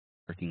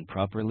working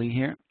properly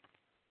here,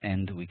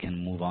 and we can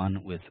move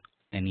on with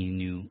any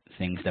new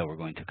things that we're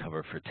going to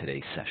cover for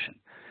today's session.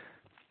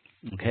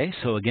 Okay,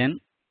 so again,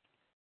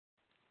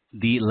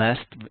 the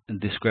last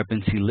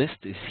discrepancy list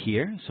is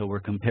here. So we're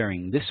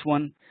comparing this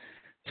one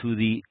to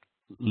the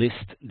list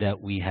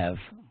that we have.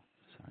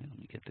 Sorry, let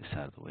me get this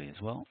out of the way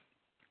as well.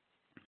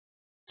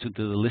 To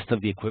the list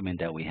of the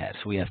equipment that we have.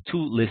 So we have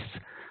two lists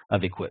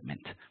of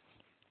equipment.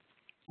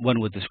 One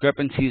with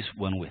discrepancies,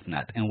 one with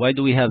not. And why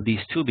do we have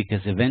these two?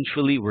 Because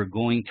eventually we're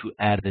going to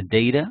add the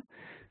data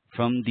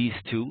from these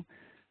two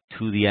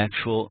to the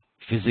actual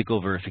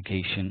physical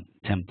verification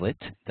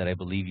template that I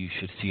believe you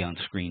should see on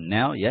screen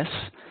now. Yes,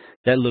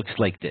 that looks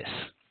like this.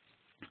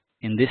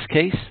 In this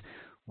case,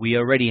 we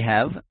already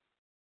have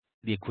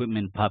the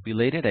equipment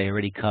populated. I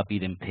already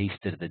copied and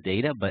pasted the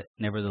data, but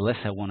nevertheless,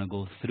 I want to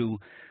go through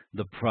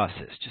the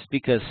process, just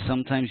because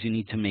sometimes you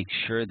need to make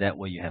sure that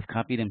what you have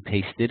copied and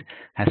pasted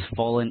has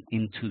fallen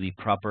into the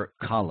proper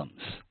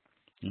columns.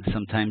 And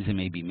sometimes it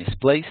may be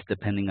misplaced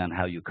depending on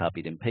how you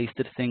copied and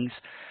pasted things,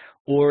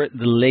 or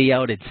the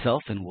layout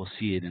itself, and we'll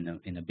see it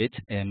in a bit,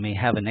 may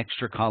have an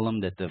extra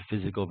column that the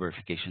physical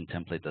verification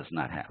template does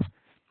not have.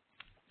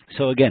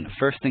 So again,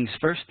 first things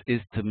first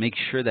is to make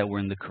sure that we're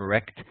in the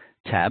correct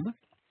tab.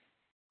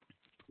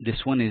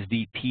 This one is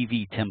the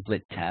PV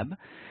template tab.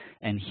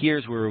 And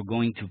here's where we're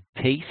going to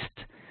paste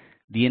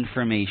the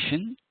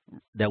information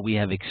that we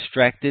have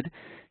extracted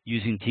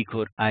using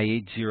T-code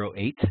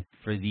I808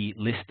 for the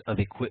list of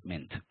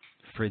equipment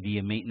for the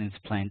maintenance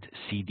plant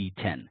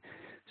CD10.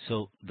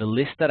 So the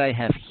list that I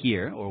have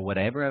here, or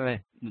whatever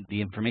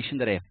the information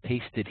that I have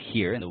pasted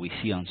here and that we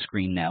see on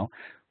screen now,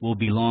 will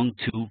belong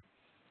to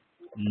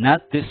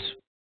not this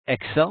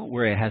Excel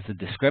where it has the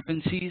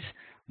discrepancies,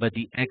 but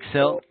the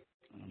Excel,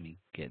 let me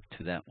get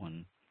to that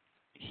one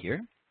here,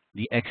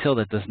 the Excel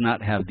that does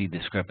not have the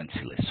discrepancy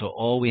list. So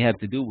all we have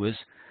to do was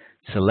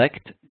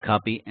select,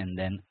 copy, and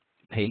then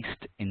paste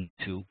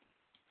into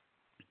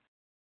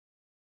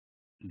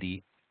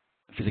the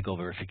physical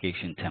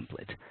verification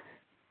template.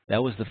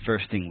 That was the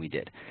first thing we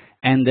did.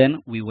 And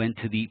then we went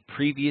to the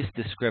previous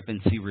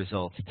discrepancy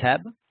results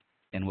tab.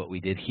 And what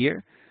we did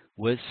here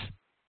was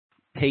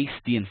paste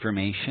the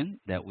information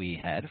that we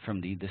had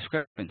from the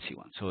discrepancy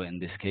one. So in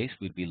this case,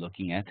 we'd be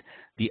looking at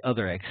the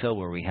other Excel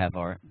where we have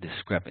our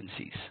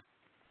discrepancies.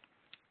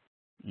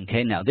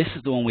 Okay, now this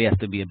is the one we have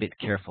to be a bit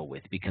careful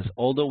with, because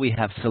although we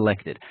have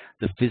selected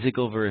the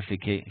physical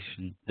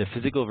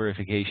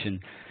verification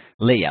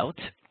layout,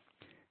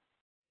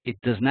 it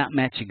does not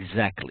match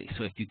exactly.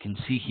 So if you can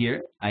see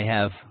here, I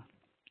have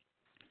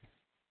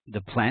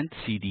the plant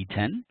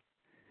CD10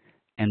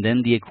 and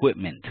then the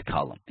equipment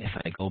column. If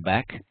I go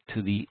back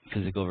to the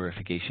physical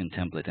verification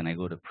template and I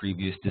go to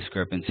previous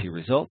discrepancy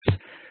results,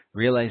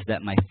 realize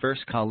that my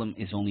first column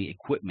is only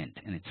equipment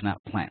and it's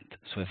not plant.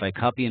 So if I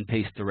copy and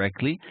paste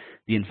directly,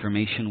 the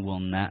information will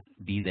not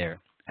be there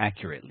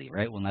accurately,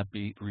 right? Will not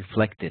be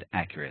reflected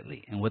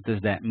accurately. And what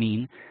does that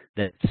mean?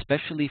 That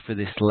especially for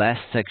this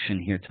last section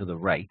here to the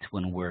right,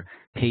 when we're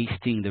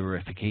pasting the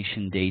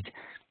verification date,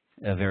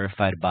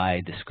 verified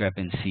by,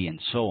 discrepancy, and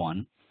so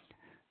on,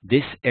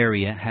 this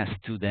area has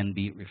to then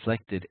be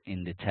reflected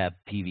in the tab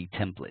PV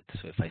template.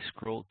 So if I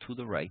scroll to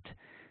the right,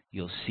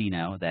 you'll see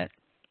now that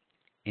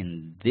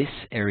in this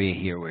area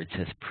here where it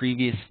says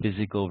previous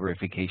physical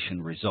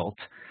verification result,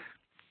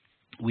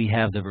 we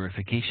have the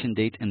verification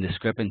date and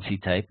discrepancy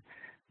type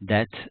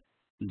that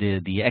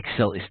the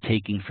Excel is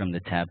taking from the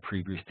tab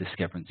previous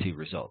discrepancy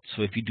results.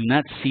 So if you do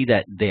not see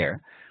that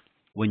there,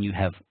 when you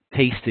have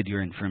pasted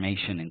your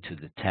information into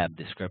the tab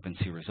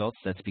discrepancy results,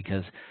 that's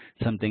because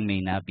something may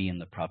not be in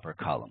the proper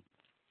column.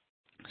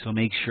 So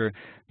make sure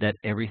that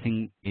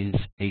everything is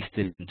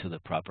pasted into the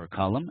proper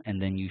column,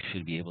 and then you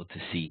should be able to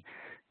see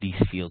these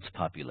fields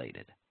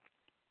populated.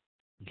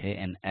 Okay,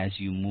 and as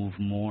you move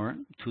more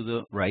to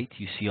the right,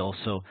 you see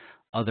also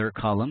other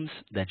columns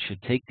that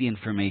should take the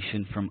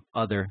information from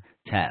other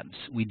tabs.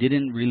 We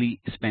didn't really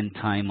spend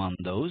time on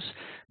those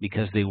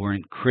because they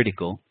weren't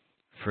critical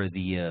for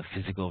the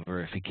physical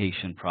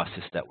verification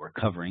process that we're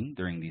covering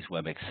during these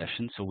WebEx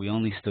sessions. So we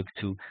only stuck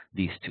to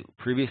these two,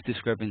 previous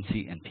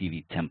discrepancy and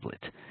PV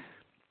template.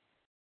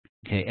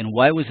 Okay, and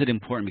why was it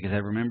important? Because I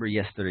remember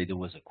yesterday there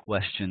was a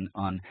question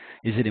on,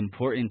 is it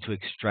important to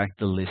extract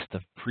the list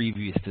of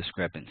previous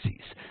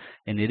discrepancies?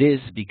 And it is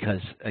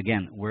because,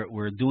 again,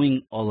 we're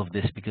doing all of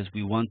this because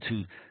we want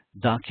to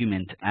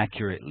document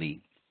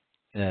accurately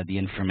the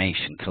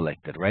information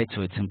collected, right?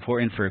 So it's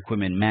important for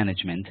equipment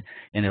management,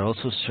 and it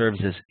also serves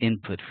as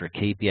input for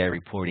KPI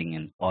reporting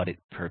and audit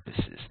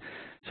purposes.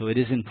 So it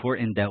is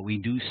important that we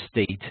do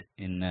state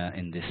in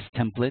this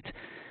template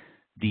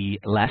the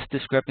last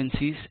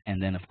discrepancies,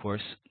 and then of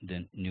course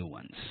the new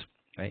ones,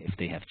 right, if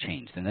they have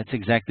changed. And that's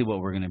exactly what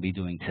we're going to be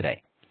doing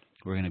today.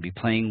 We're going to be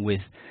playing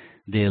with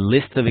the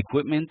list of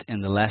equipment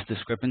and the last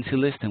discrepancy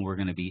list, and we're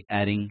going to be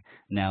adding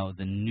now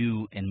the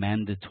new and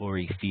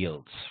mandatory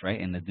fields, right,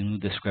 and the new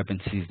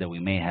discrepancies that we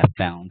may have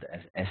found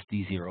as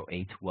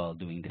SD08 while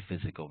doing the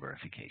physical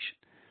verification.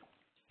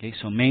 Okay,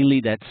 so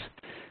mainly that's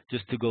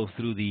just to go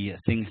through the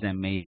things that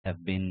may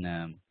have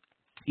been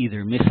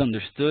either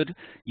misunderstood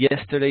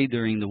yesterday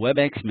during the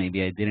WebEx,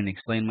 maybe I didn't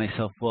explain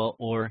myself well,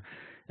 or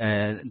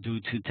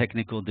due to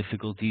technical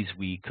difficulties,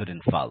 we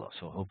couldn't follow.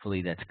 So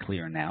hopefully that's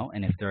clear now.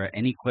 And if there are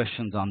any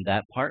questions on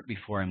that part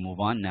before I move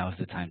on, now is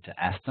the time to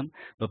ask them.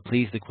 But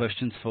please, the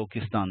questions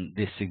focused on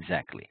this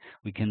exactly.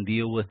 We can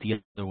deal with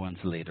the other ones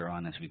later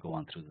on as we go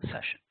on through the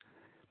session.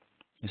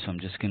 So I'm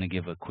just going to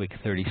give a quick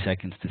 30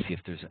 seconds to see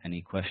if there's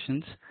any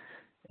questions.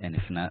 And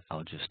if not,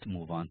 I'll just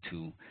move on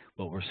to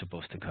what we're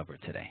supposed to cover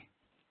today.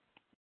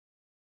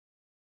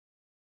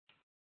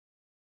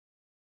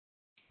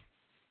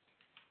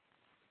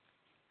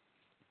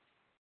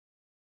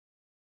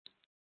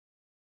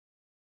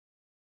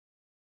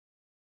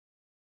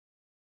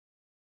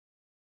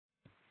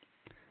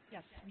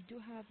 Yes, we do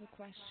have a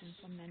question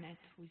from Nanette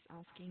who is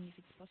asking if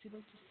it's possible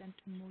to send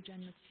Moja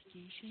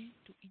notification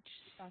to each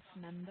staff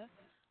member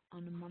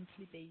on a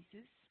monthly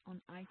basis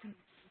on items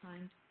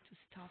assigned to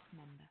staff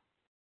member.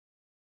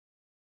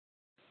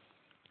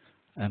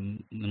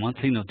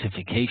 Monthly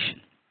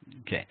notification.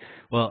 Okay.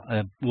 Well,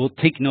 we'll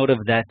take note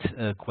of that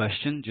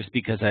question just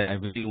because I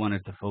really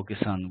wanted to focus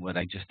on what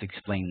I just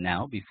explained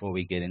now before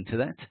we get into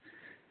that.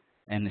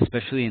 And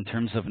especially in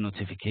terms of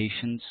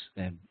notifications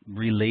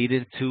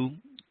related to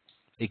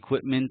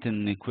equipment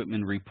and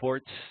equipment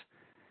reports.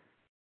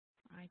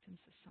 Items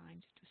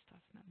assigned to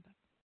staff member.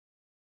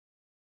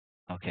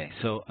 Okay,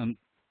 so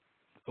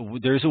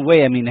there's a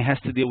way, I mean, it has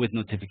to deal with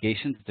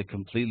notifications. It's a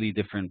completely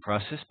different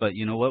process, but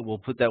you know what? We'll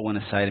put that one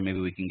aside and maybe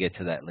we can get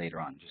to that later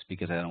on just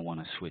because I don't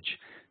want to switch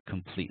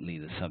completely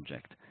the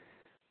subject.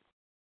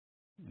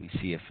 Let me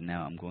see if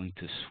now I'm going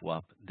to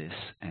swap this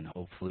and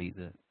hopefully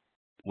the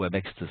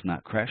WebEx does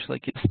not crash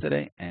like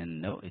yesterday.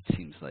 And no, it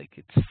seems like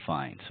it's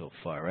fine so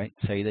far, right?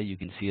 Saida, you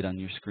can see it on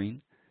your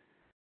screen?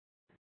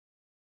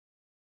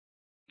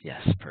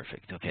 Yes,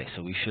 perfect. Okay,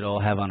 so we should all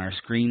have on our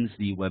screens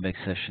the WebEx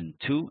session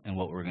 2 and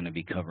what we're going to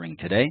be covering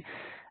today.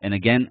 And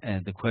again,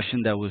 the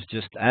question that was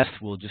just asked,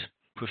 we'll just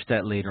push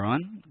that later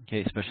on,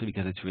 okay, especially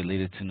because it's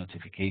related to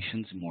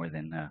notifications more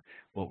than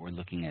what we're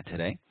looking at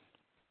today.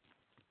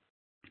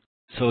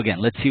 So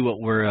again, let's see what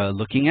we're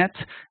looking at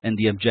and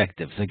the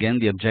objectives. Again,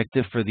 the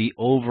objective for the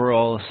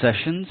overall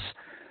sessions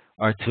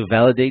are to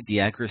validate the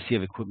accuracy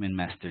of equipment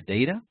master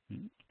data,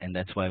 and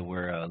that's why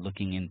we're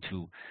looking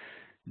into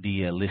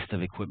the list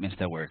of equipments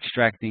that we're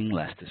extracting,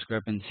 last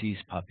discrepancies,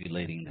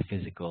 populating the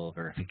physical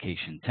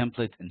verification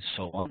template, and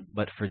so on.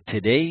 But for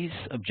today's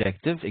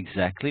objective,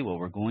 exactly what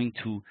we're going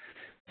to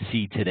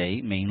see today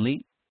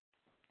mainly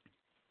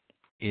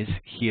is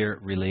here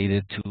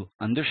related to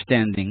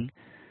understanding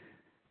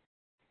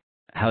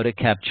how to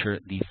capture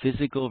the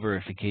physical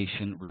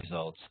verification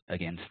results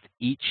against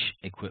each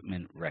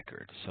equipment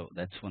record. So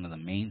that's one of the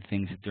main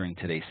things during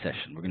today's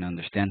session. We're going to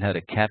understand how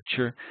to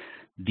capture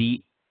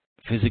the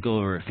physical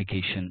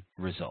verification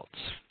results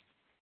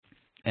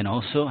and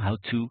also how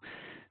to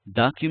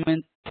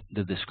document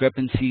the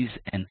discrepancies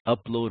and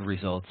upload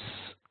results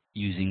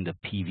using the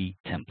PV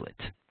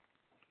template.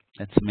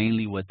 That's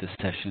mainly what this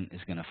session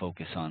is going to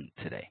focus on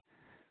today.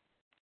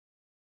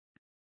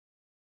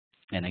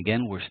 And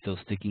again, we're still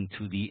sticking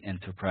to the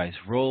enterprise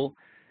role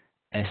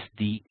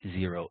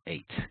SD08.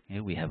 Okay,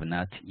 we have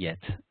not yet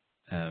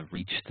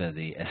reached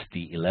the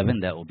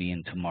SD11. That will be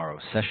in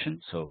tomorrow's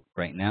session. So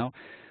right now,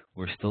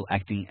 we're still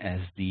acting as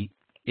the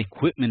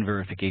equipment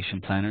verification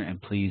planner. And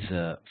please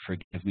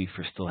forgive me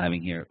for still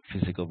having here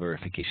physical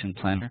verification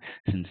planner,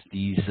 since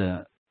these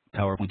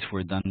PowerPoints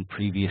were done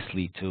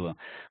previously to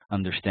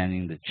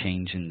understanding the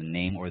change in the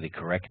name or the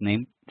correct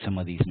name. Some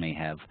of these may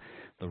have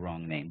the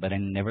wrong name, but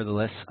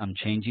nevertheless, I'm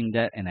changing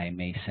that, and I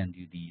may send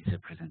you these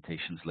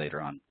presentations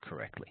later on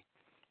correctly.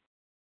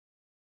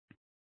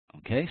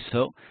 Okay,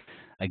 so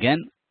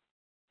again,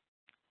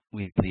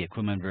 we have the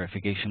equipment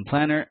verification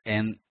planner,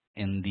 and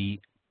in the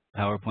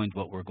PowerPoint,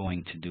 what we're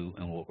going to do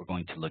and what we're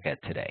going to look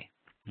at today.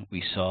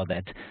 We saw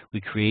that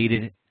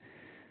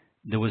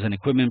there was an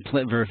equipment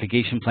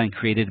verification plan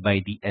created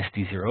by the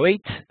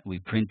SD08. We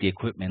print the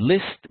equipment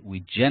list.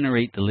 We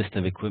generate the list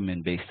of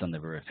equipment based on the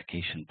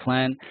verification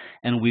plan,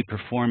 and we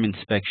perform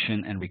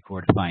inspection and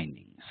record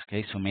findings.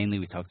 Okay, so mainly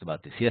we talked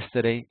about this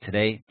yesterday.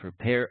 Today,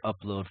 prepare,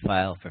 upload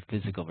file for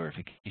physical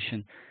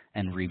verification,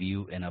 and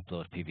review and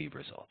upload PV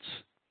results.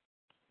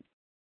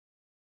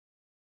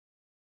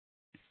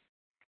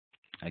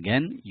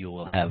 Again, you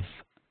will have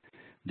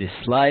this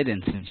slide,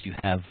 and since you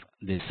have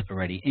this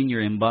already in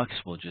your inbox,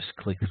 we'll just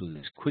click through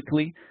this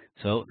quickly.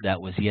 So that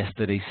was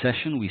yesterday's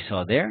session we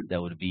saw there. That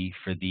would be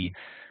for the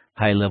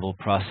high-level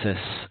process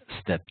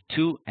step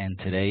 2, and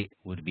today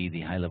would be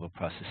the high-level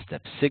process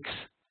step 6,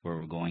 where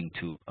we're going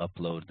to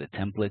upload the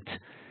template.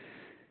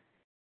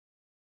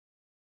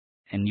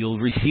 And you'll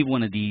receive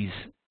one of these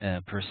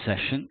per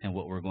session, and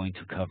what we're going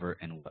to cover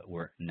and what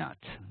we're not.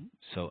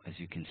 So as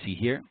you can see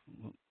here,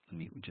 let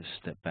me just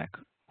step back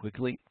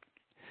quickly.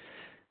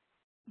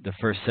 The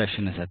first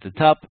session is at the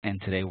top, and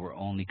today we're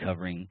only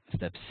covering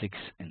step 6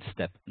 and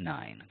step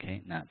 9,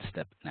 okay? Not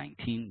step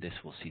 19. This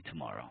we'll see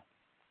tomorrow.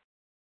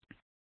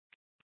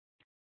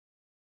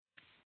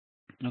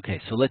 Okay,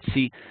 so let's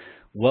see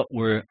what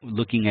we're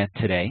looking at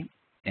today.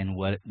 and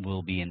what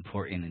will be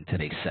important in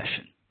today's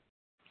session.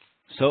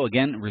 So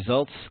again,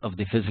 results of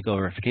the physical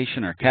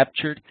verification are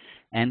captured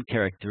and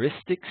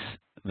characteristics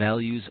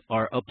values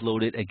are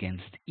uploaded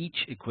against each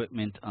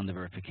equipment on the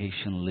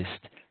verification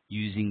list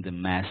using the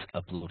mass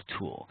upload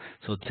tool.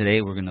 So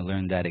today we're going to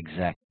learn that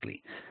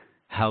exactly.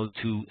 How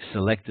to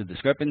select the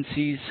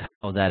discrepancies,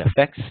 how that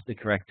affects the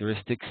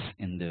characteristics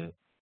in the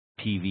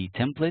PV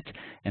template,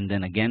 and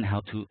then again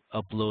how to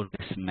upload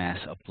this mass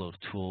upload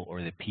tool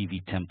or the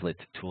PV template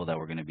tool that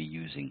we're going to be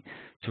using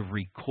to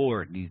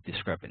record these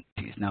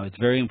discrepancies. Now it's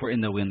very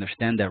important that we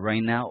understand that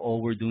right now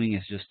all we're doing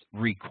is just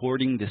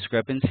recording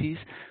discrepancies.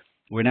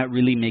 We're not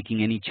really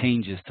making any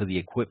changes to the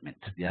equipment.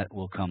 That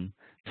will come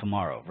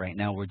tomorrow. Right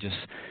now we're just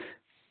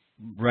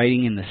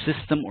writing in the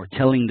system or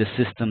telling the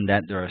system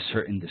that there are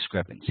certain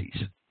discrepancies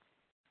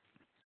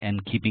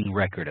and keeping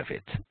record of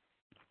it.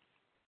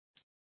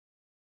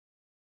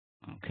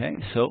 Okay,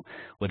 so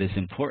what is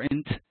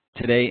important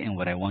today and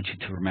what I want you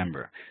to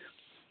remember,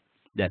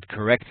 that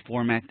correct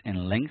format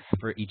and length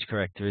for each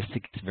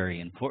characteristic is very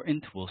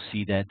important. We'll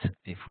see that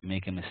if we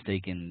make a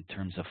mistake in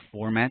terms of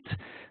format,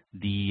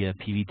 the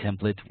PV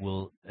template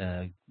will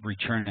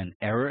return an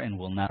error and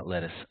will not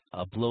let us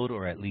upload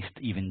or at least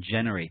even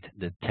generate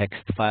the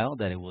text file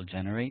that it will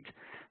generate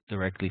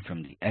directly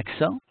from the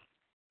Excel.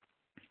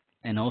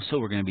 And also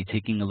we're going to be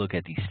taking a look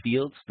at these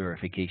fields: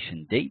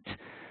 verification date,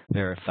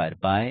 verified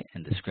by,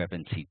 and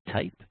discrepancy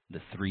type, the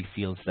three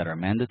fields that are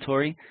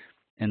mandatory.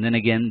 And then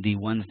again, the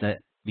ones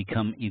that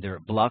become either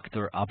blocked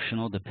or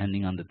optional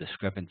depending on the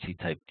discrepancy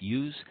type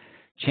used: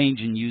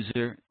 change in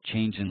user,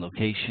 change in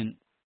location,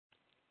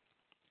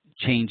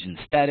 change in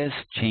status,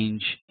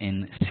 change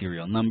in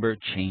serial number,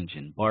 change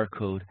in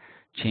barcode,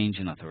 change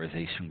in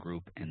authorization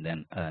group, and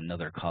then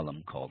another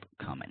column called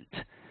comment.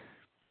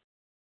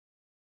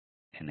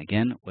 And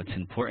again, what's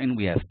important,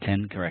 we have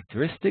 10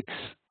 characteristics,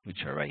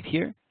 which are right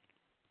here,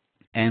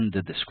 and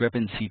the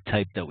discrepancy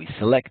type that we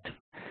select,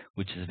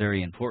 which is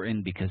very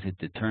important because it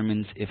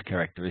determines if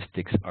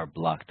characteristics are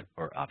blocked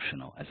or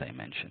optional, as I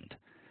mentioned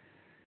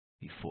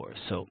before.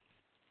 So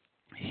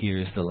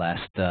here's the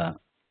last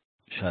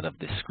shot of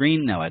the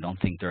screen. Now, I don't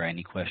think there are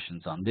any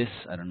questions on this.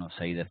 I don't know,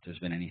 Said, if there's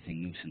been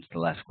anything new since the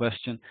last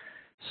question.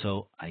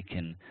 So I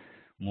can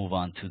move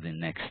on to the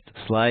next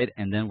slide.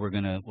 And then what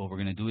we're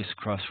gonna do is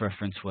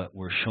cross-reference what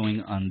we're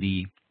showing on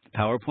the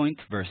PowerPoint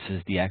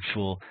versus the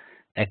actual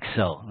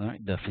Excel,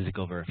 right? The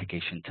physical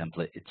verification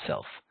template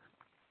itself.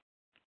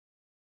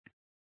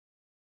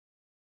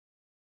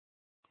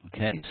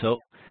 Okay, so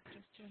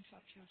Just to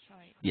interrupt you,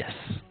 sorry. yes.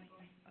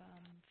 Going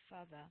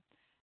further,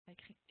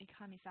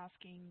 Ikram is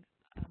asking,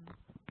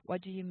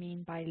 what do you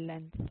mean by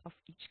length of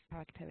each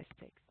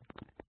characteristic?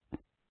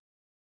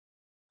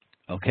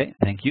 Okay,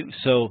 thank you.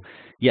 So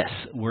yes,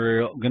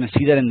 we're going to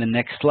see that in the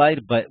next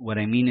slide, but what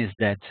I mean is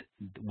that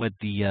what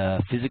the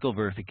physical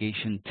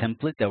verification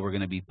template that we're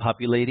going to be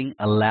populating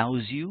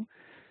allows you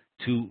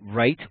to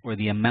write, or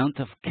the amount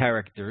of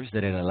characters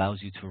that it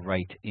allows you to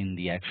write in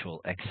the actual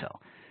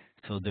Excel.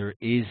 So there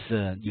is,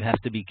 you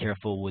have to be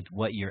careful with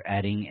what you're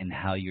adding and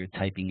how you're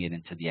typing it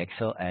into the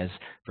Excel, as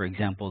for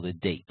example, the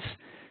dates.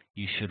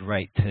 You should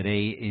write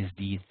today is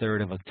the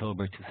 3rd of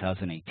October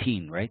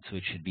 2018, right? So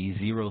it should be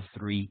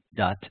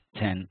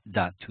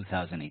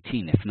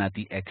 03.10.2018. If not,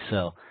 the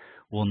Excel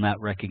will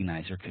not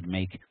recognize or could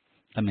make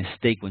a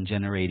mistake when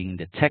generating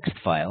the text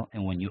file.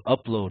 And when you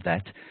upload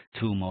that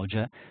to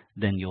Umoja,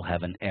 then you'll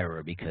have an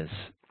error because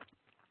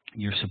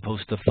you're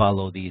supposed to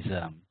follow these.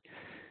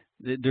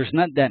 There's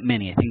not that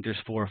many. I think there's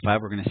 4 or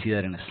 5. We're going to see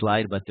that in a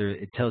slide, but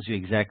it tells you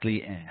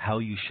exactly how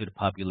you should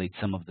populate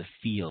some of the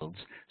fields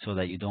so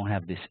that you don't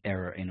have this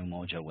error in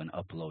Umoja when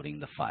uploading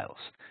the files.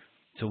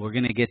 So we're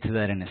going to get to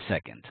that in a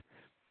second.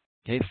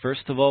 Okay,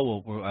 first of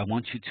all, what I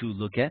want you to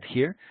look at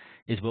here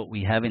is what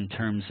we have in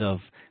terms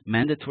of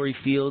mandatory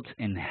fields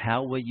and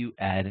how what you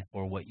add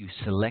or what you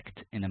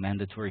select in a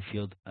mandatory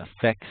field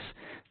affects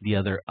the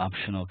other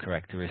optional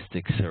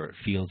characteristics or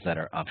fields that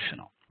are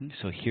optional.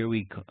 So here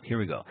we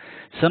go.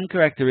 Some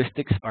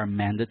characteristics are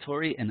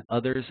mandatory and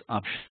others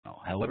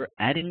optional. However,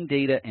 adding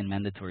data in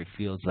mandatory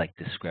fields like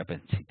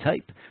discrepancy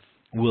type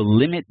will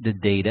limit the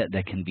data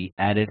that can be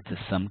added to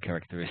some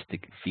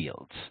characteristic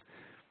fields.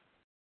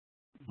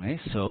 Okay,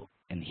 so,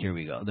 and here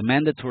we go. The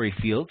mandatory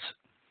fields,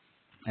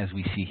 as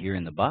we see here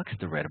in the box,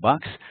 the red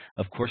box,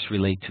 of course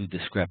relate to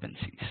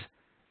discrepancies.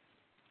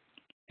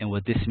 And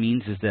what this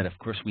means is that, of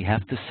course, we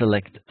have to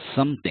select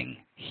something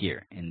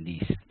here in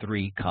these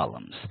 3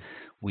 columns.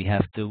 We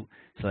have to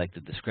select the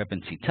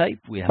discrepancy type,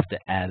 we have to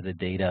add the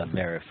data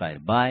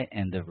verified by,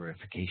 and the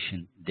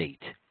verification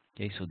date.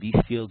 Okay, so these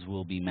fields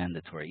will be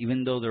mandatory,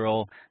 even though they're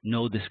all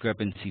no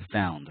discrepancy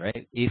found,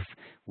 right? If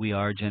we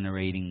are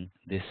generating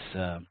this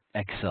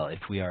Excel,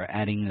 if we are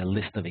adding a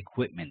list of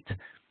equipment,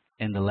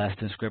 and the last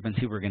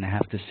discrepancy, we're going to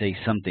have to say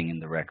something in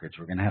the records.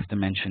 We're going to have to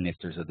mention if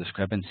there's a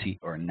discrepancy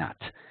or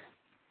not.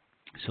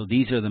 So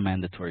these are the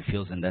mandatory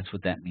fields, and that's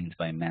what that means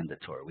by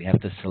mandatory. We have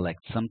to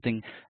select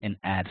something and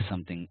add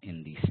something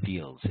in these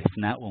fields. If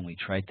not, when we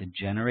try to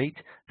generate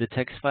the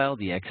text file,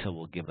 the Excel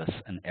will give us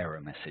an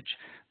error message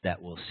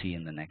that we'll see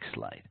in the next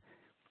slide.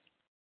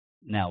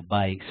 Now,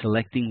 by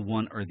selecting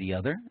one or the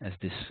other, as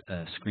this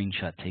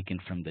screenshot taken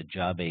from the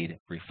job aid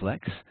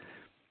reflects,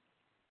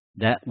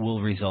 that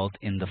will result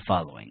in the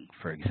following.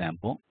 For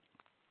example,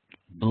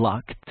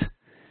 blocked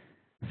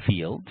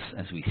fields,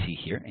 as we see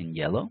here in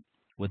yellow.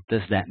 What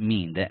does that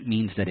mean? That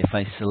means that if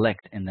I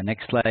select, and the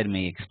next slide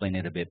may explain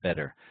it a bit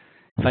better,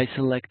 if I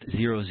select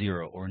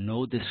 00 or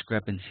no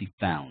discrepancy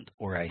found,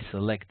 or I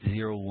select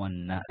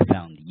 01 not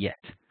found yet,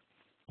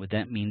 what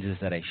that means is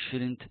that I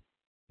shouldn't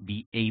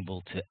be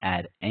able to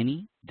add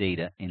any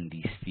data in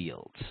these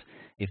fields.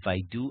 If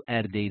I do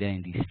add data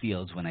in these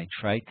fields, when I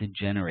try to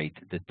generate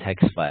the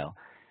text file,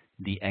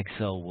 the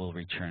Excel will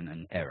return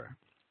an error.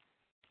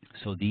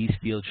 So these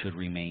fields should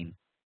remain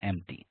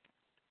empty.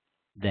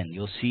 Then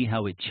you'll see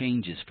how it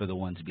changes for the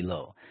ones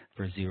below,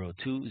 for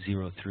 02,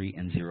 03,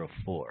 and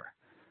 04.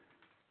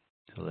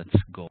 So let's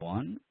go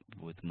on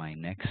with my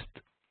next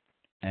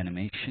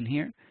animation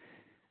here.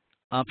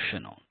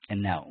 Optional.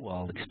 And now, well,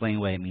 I'll explain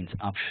why it means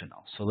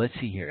optional. So let's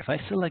see here. If I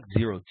select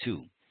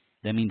 02,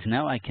 that means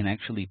now I can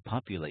actually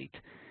populate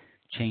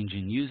change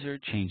in user,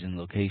 change in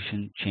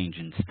location, change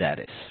in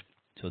status.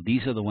 So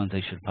these are the ones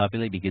I should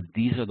populate because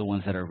these are the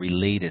ones that are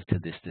related to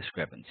this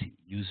discrepancy.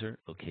 User,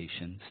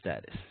 location,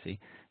 status. See?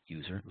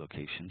 User,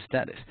 location,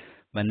 status.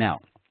 But now,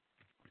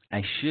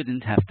 I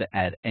shouldn't have to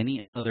add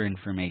any other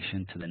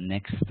information to the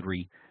next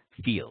three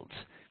fields.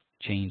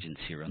 Change in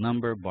serial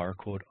number,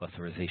 barcode,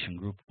 authorization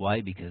group.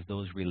 Why? Because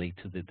those relate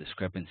to the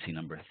discrepancy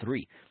number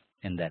 3.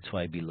 And that's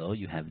why below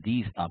you have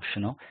these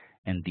optional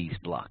and these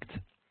blocked.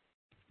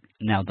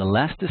 Now, the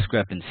last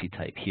discrepancy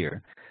type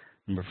here,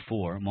 number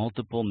 4,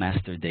 multiple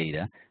master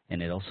data,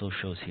 and it also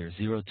shows here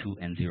 02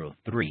 and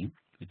 03.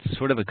 It's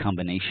sort of a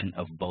combination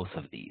of both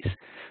of these.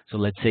 So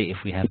let's say if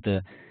we have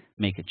to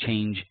make a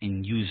change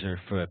in user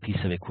for a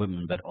piece of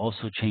equipment, but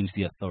also change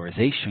the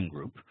authorization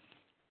group,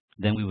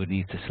 then we would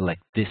need to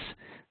select this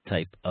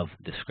type of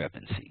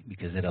discrepancy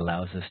because it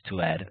allows us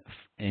to add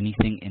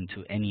anything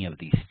into any of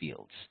these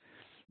fields.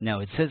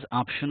 Now, it says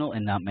optional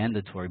and not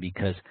mandatory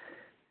because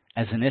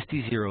as an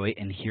SD08,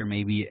 and here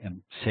maybe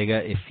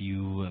Sega, if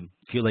you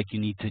feel like you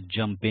need to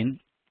jump in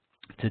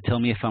to tell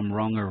me if I'm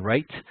wrong or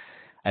right,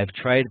 I've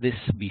tried this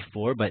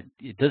before, but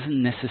it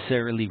doesn't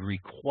necessarily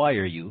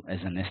require you as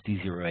an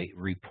SD08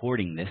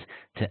 reporting this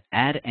to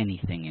add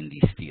anything in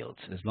these fields.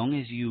 As long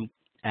as you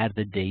add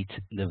the date,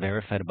 the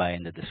verified by,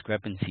 and the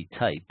discrepancy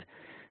type,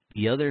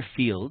 the other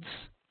fields,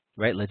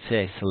 right, let's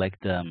say I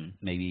select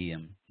maybe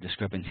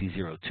discrepancy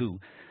 02,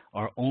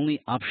 are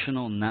only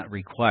optional, not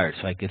required.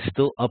 So I could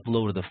still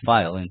upload the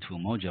file into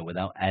Umoja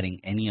without adding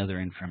any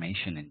other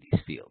information in these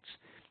fields.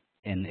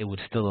 And it would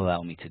still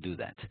allow me to do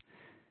that.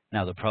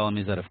 Now, the problem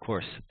is that, of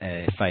course,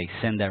 if I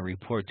send that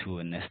report to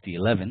an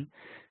SD11,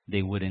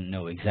 they wouldn't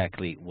know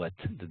exactly what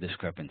the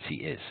discrepancy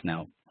is.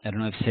 Now, I don't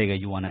know if, Sega,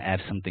 you want to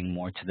add something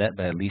more to that,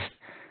 but at least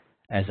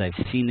as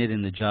I've seen it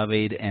in the job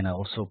aid and I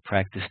also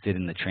practiced it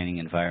in the training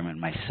environment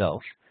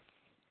myself,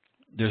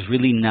 there's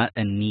really not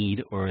a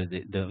need, or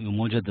the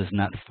Umoja does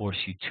not force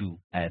you to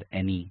add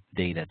any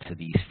data to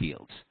these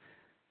fields,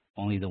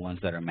 only the ones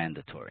that are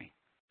mandatory.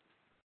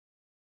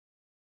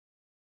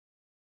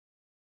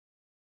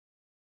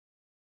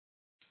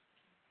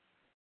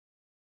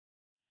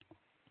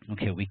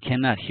 Okay, we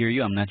cannot hear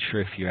you. I'm not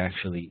sure if you're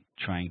actually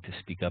trying to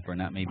speak up or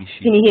not. Maybe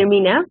she... Can you hear me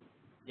now?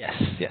 Yes,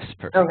 yes,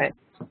 perfect. Okay.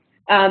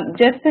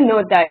 Just to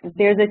note that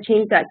there's a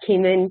change that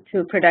came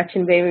into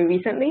production very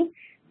recently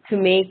to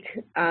make,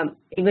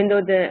 even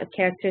though the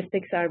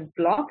characteristics are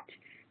blocked,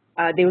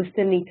 they will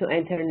still need to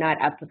enter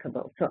not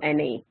applicable, so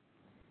NA.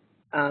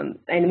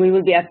 And we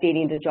will be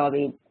updating the job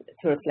aid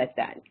to reflect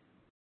that.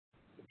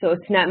 So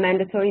it's not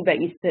mandatory, but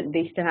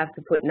they still have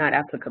to put not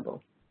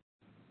applicable.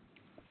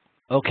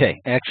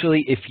 Okay,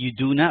 actually, if you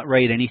do not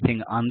write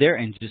anything on there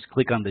and just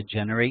click on the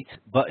generate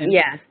button,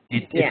 yeah,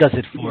 it does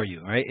it for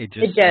you, right? It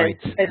just does. writes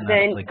But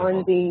then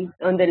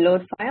on the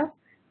load file,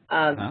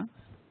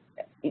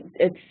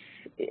 it's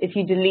if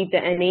you delete the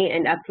NA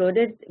and upload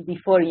it,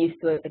 before you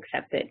used to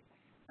accept it.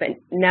 But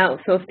now,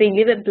 so if they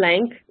leave it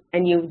blank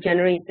and you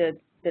generate the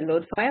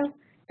load file,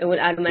 it will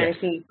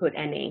automatically put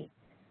NA.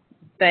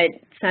 But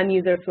some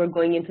users were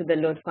going into the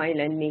load file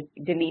and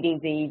deleting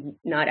the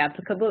not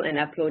applicable and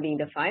uploading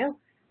the file.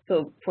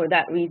 So for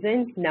that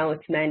reason, now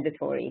it's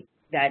mandatory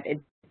that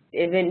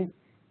even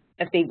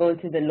if they go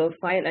into the load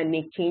file and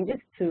make changes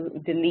to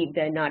delete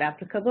the not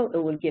applicable, it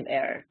will give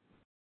error.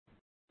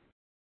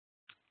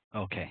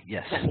 Okay,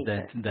 yes,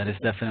 that is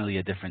definitely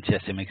a difference.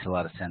 Yes, it makes a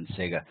lot of sense,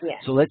 Sega. Yeah.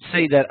 So let's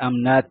say that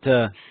I'm not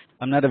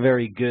a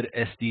very good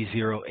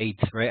SD08,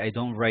 right? I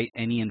don't write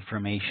any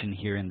information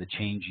here in the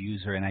change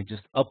user, and I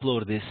just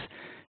upload this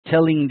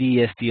telling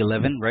the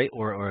SD11, right,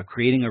 or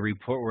creating a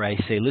report where I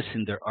say,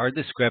 listen, there are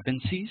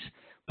discrepancies,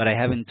 but I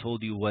haven't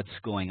told you what's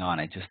going on.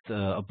 I just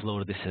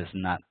upload this as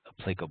not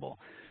applicable.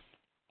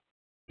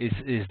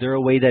 is there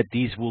a way that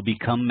these will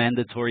become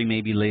mandatory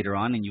maybe later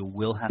on, and you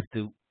will have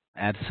to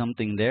add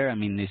something there? I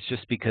mean, it's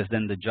just because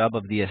then the job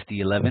of the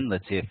SD11,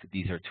 let's say if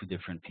these are two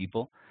different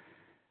people,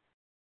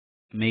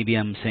 maybe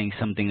I'm saying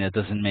something that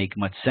doesn't make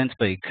much sense,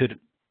 but it could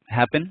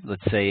happen.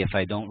 Let's say if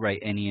I don't write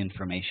any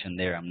information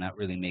there, I'm not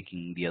really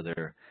making the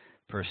other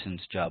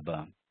person's job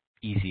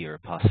easier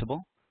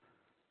possible.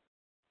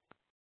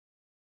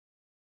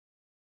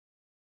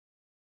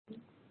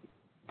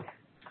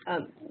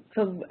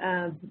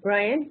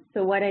 Brian,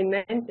 so what I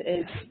meant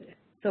is,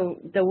 so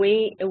the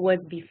way it was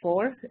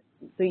before,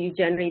 so you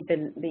generate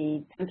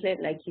the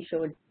template like you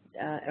showed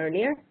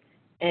earlier,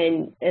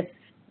 and if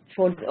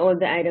for all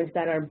the items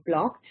that are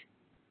blocked,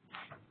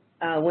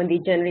 when they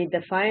generate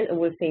the file, it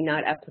will say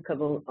not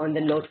applicable on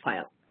the load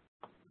file.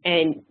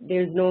 And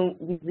there's no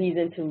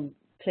reason to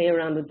play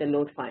around with the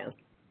load file.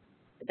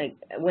 Like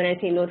when I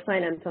say load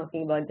file, I'm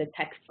talking about the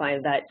text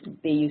file that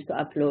they used to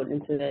upload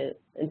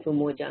into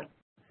Moja.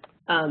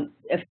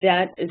 If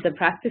that is the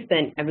practice,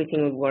 then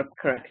everything would work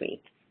correctly.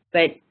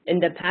 But in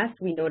the past,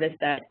 we noticed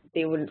that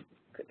they would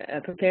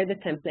prepare the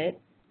template,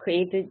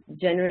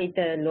 generate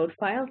the load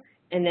file,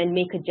 and then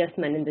make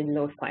adjustment in the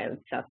load file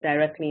itself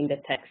directly in the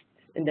text,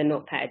 in the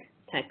notepad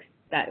text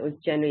that was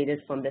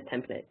generated from the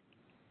template.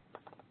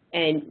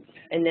 And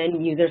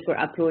then users were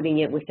uploading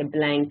it with the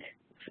blank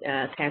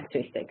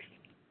characteristics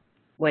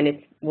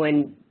when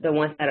the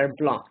ones that are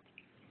blocked.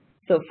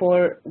 So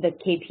for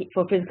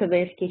physical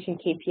verification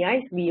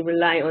KPIs, we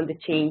rely on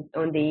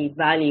the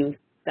values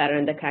that are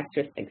in the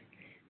characteristics.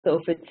 So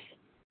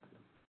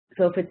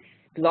if it's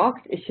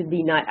blocked, it should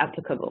be not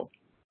applicable.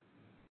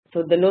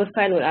 So the load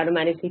file will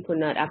automatically put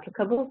not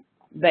applicable.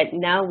 But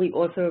now we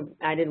also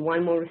added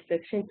one more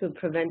restriction to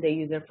prevent the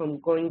user from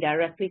going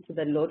directly to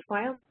the load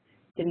file,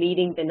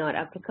 deleting the not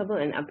applicable,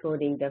 and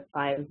uploading the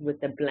file with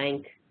the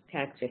blank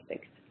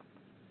characteristics.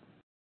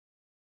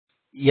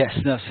 Yes,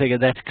 no, Sega,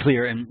 that's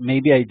clear, and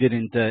maybe I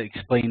didn't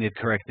explain it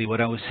correctly.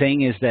 What I was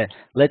saying is that,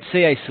 let's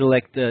say I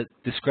select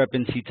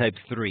discrepancy type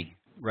 3,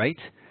 right?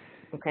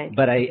 Okay.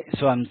 But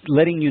so I'm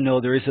letting you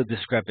know there is a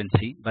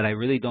discrepancy, but I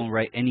really don't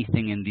write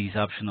anything in these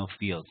optional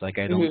fields. Like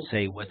I don't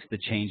say what's the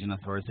change in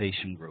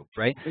authorization group,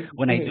 right?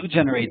 When I do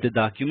generate the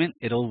document,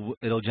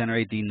 it'll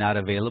generate the not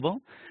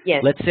available.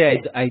 Yes. Let's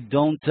say I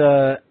don't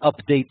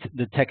update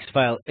the text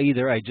file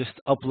either. I just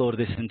upload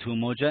this into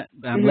Umoja.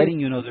 I'm letting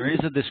you know there is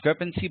a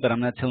discrepancy, but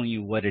I'm not telling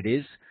you what it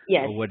is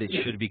or what it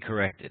should be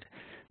corrected.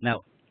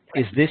 Now,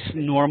 is this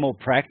normal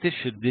practice?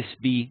 Should this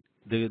be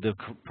the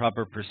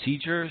proper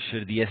procedure?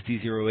 Should the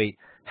SD08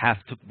 have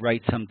to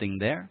write something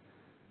there?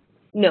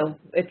 No,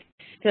 it's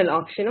still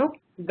optional.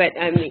 But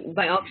I mean,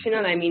 by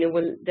optional, I mean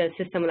the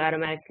system will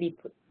automatically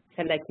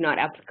select not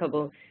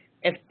applicable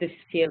if this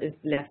field is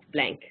left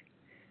blank.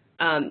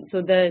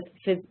 So the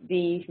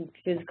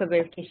physical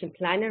verification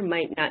planner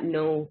might not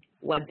know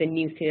what the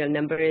new serial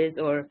number is,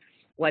 or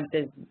what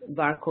the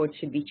barcode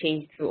should be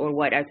changed to, or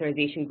what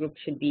authorization group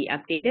should be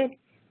updated.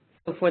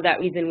 So for that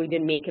reason, we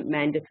didn't make it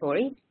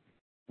mandatory.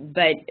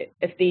 But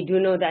if they do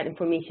know that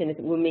information, it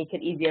will make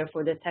it easier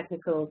for the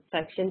technical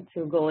section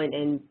to go in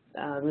and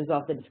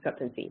resolve the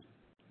discrepancy.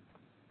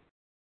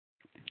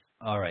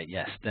 All right,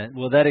 yes.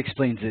 That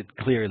explains it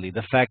clearly.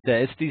 The fact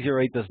that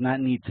SD08 does not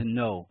need to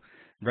know,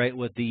 right,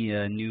 what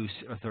the new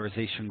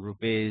authorization group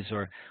is,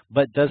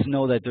 but does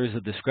know that there's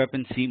a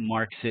discrepancy,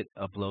 marks it,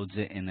 uploads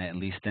it, and at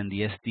least then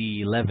the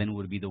SD11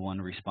 would be the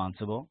one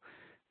responsible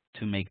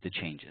to make the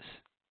changes.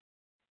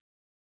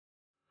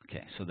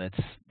 Okay, so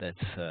that's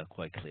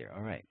quite clear.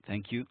 All right,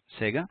 thank you,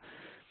 Sega.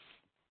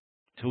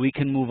 So we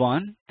can move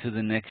on to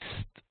the next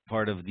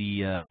part of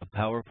the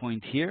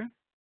PowerPoint here.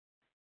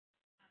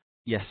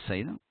 Yes,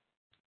 Saida?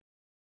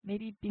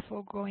 Maybe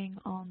before going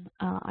on,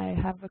 I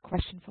have a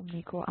question from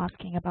Nico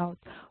asking about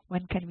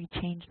when can we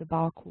change the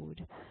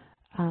barcode.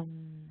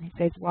 He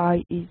says,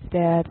 why is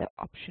there the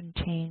option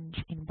change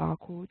in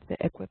barcode, the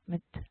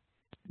equipment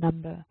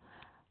number,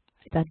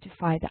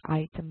 identify the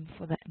item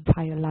for the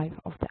entire life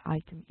of the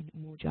item in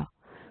Umoja?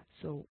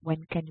 So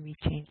when can we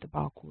change the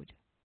barcode?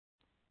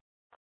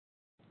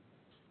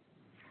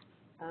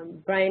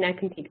 Brian, I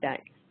can take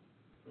that.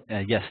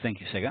 Yes, thank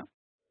you, Sega.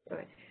 All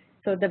right.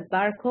 So the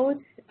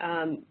barcode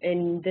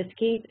in this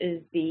case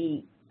is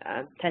the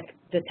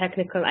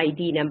technical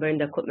ID number in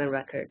the equipment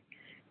record.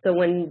 So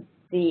when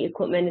the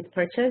equipment is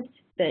purchased,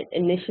 that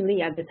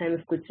initially at the time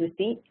of goods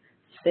receipt,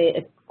 the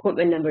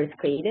equipment number is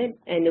created,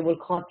 and it will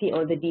copy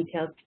all the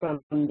details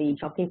from the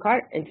shopping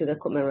cart into the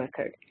equipment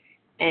record.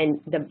 And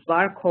the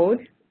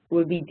barcode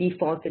will be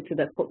defaulted to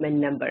the equipment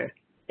number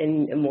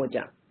in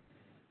Umoja.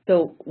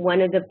 So one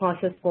of the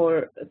process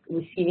for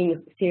receiving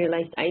a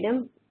serialized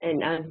item,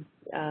 and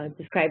as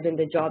described in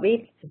the job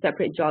aid, a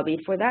separate job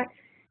aid for that,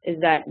 is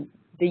that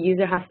the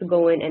user has to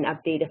go in and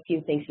update a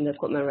few things in the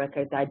equipment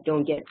record that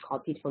don't get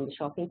copied from the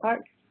shopping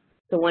cart.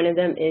 So one of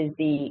them is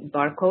the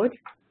barcode,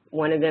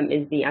 one of them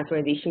is the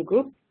authorization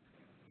group,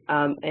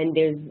 and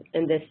there's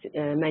this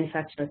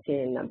manufacturer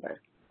serial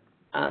number.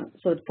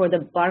 So for the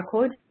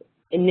barcode,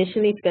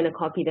 initially it's going to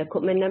copy the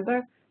equipment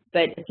number,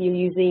 but if you're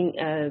using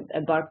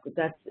a barcode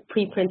that's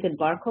pre-printed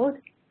barcode,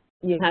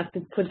 you have to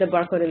put the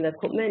barcode in the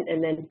equipment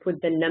and then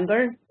put the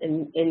number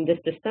in the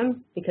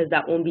system, because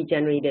that won't be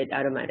generated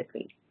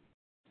automatically.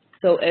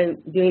 So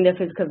during the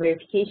physical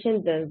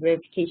verification, the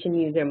verification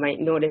user might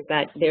notice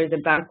that there's a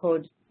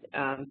barcode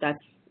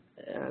that's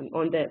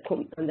on the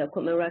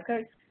equipment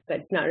record, but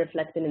it's not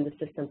reflected in the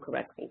system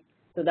correctly.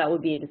 So that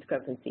would be a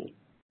discrepancy.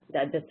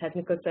 That the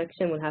technical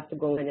section will have to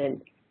go in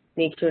and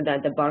make sure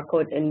that the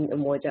barcode in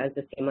Umoja is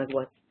the same as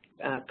what's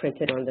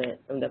printed on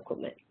the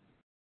equipment.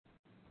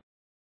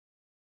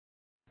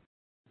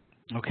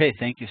 Okay,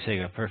 thank you,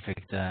 Sega.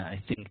 Perfect.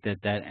 I think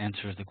that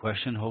answers the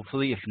question,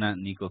 hopefully. If not,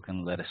 Nico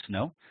can let us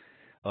know.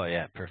 Oh,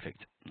 yeah,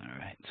 perfect. All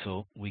right,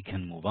 so we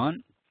can move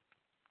on.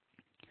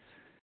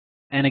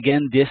 And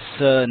again, this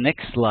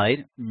next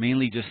slide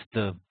mainly just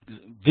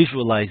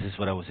visualizes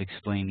what I was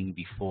explaining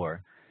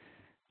before,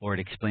 or it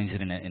explains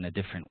it in a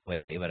different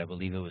way, but I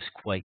believe it was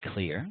quite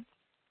clear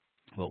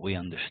what we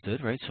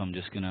understood, right? So I'm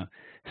just going to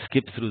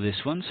skip through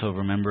this one. So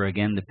remember,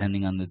 again,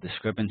 depending on the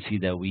discrepancy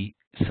that we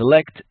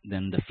select,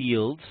 then the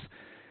fields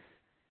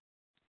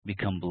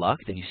become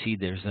blocked. And you see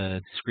there's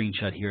a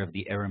screenshot here of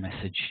the error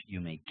message you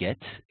may get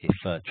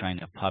if trying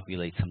to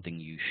populate something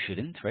you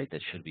shouldn't, right?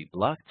 That should be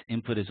blocked.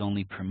 Input is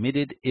only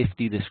permitted if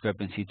the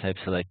discrepancy type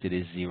selected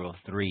is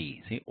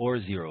 03, see, or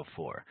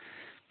 04.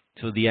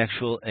 So the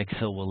actual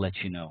Excel will let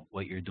you know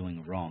what you're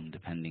doing wrong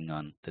depending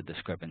on the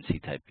discrepancy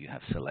type you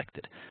have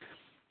selected.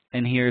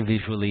 And here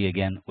visually,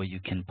 again, what you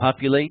can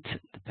populate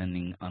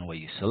depending on what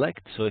you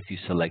select. So if you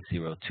select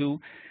 02,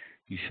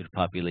 you should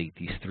populate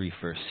these three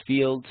first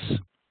fields.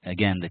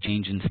 Again, the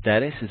change in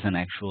status is an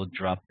actual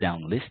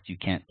drop-down list. You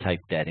can't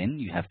type that in.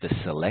 You have to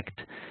select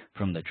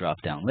from the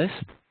drop-down list.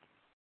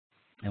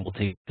 And we'll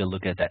take a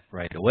look at that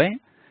right away.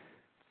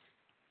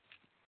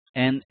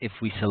 And if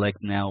we select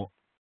now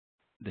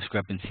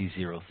discrepancy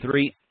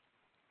 03,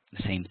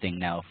 the same thing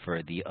now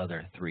for the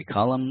other three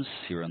columns,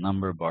 serial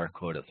number,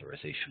 barcode,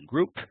 authorization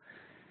group.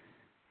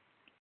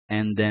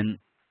 And then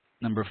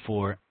number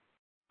 4,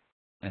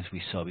 as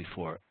we saw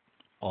before,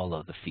 all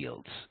of the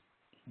fields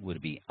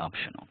would be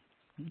optional.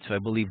 So I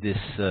believe this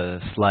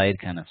slide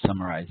kind of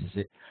summarizes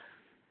it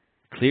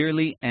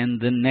clearly. And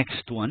the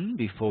next one,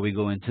 before we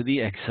go into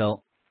the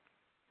Excel,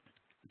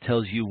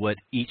 tells you what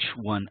each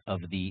one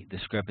of the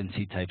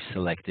discrepancy types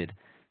selected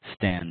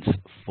stands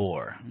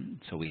for.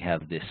 So we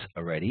have this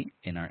already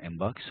in our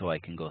inbox, so I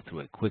can go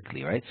through it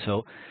quickly, right?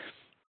 So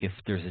if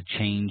there's a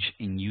change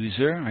in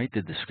user, right,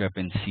 the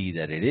discrepancy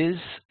that it is,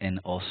 and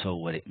also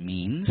what it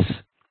means.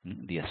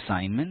 The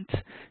assignment,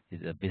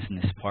 a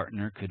business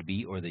partner could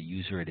be, or the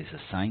user it is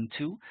assigned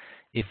to.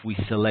 If we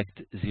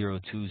select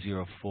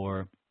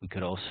 0204, we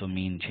could also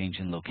mean change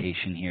in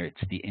location here.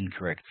 It's the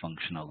incorrect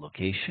functional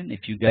location.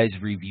 If you guys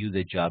review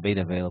the job aid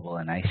available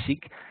in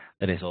iSeek,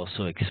 that is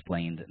also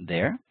explained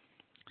there.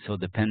 So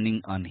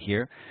depending on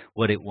here,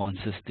 what it wants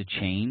us to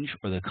change,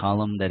 or the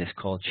column that is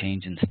called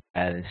change in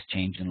status,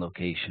 change in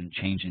location,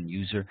 change in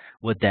user,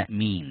 what that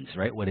means,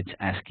 right? What it's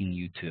asking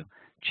you to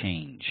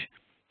change.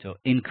 So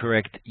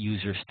incorrect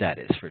user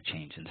status for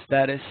change in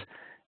status,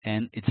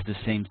 and it's the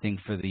same thing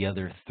for the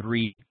other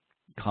three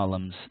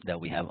columns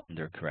that we have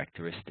under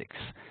characteristics.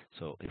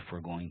 So if we're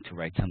going to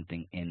write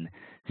something in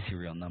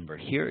serial number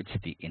here,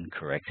 it's the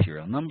incorrect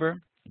serial number,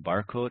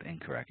 barcode,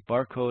 incorrect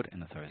barcode,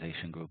 and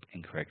authorization group,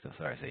 incorrect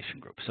authorization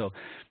group. So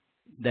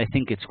I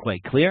think it's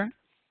quite clear,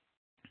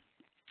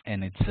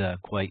 and it's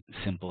quite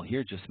simple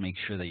here. Just make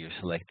sure that you're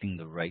selecting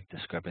the right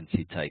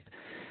discrepancy type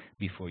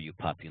before you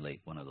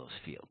populate one of those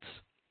fields.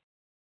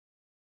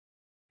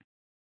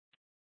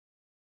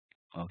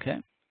 Okay,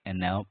 and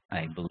now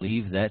I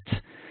believe that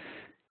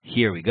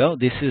here we go.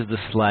 This is the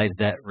slide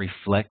that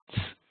reflects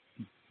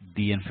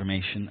the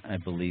information, I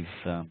believe.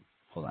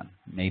 Hold on,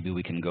 maybe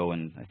we can go,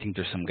 and I think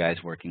there's some guys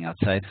working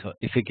outside, so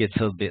if it gets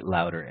a bit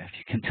louder, if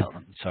you can tell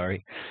them,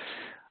 sorry.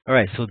 All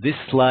right, so this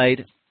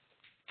slide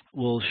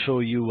will show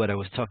you what I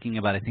was talking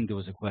about. I think there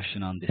was a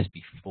question on this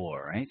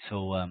before, right?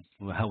 So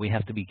how we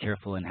have to be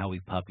careful in how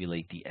we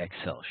populate the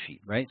Excel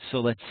sheet, right?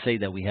 So let's say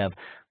that we have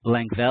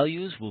blank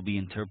values will be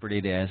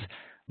interpreted as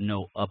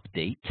no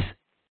update.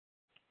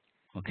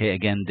 Okay,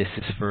 again, this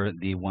is for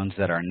the ones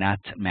that are not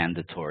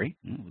mandatory.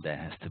 That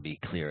has to be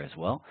clear as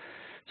well.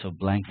 So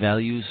blank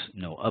values,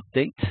 no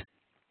update.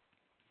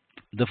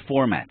 The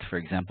format, for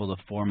example,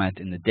 the format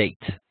in the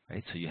date,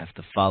 right? So you have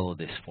to follow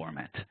this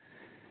format.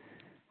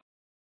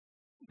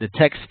 The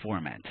text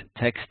format,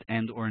 text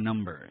and or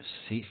numbers,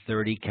 see,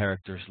 30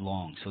 characters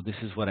long. So this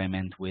is what I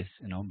meant with,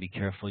 be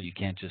careful. You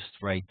can't just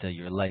write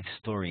your life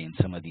story in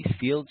some of these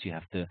fields. You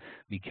have to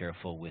be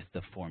careful with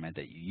the format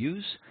that you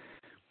use.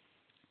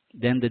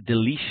 Then the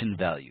deletion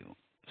value,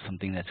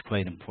 something that's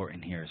quite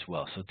important here as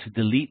well. So to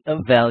delete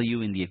a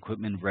value in the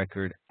equipment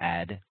record,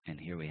 add, and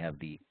here we have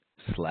the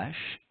slash,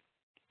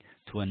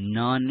 to a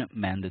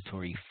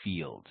non-mandatory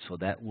field. So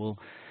that will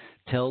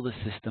tell the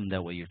system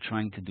that what you're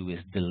trying to do is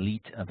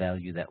delete a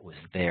value that was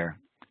there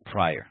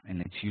prior, and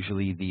it's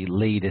usually the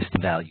latest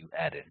value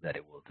added that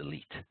it will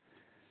delete.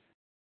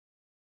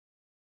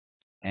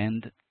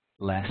 And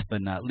last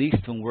but not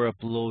least, when we're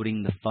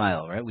uploading the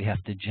file, right, we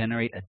have to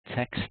generate a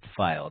text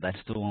file. That's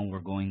the one we're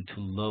going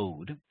to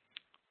load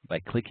by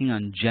clicking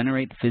on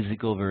Generate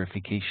Physical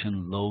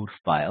Verification Load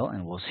File,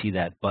 and we'll see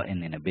that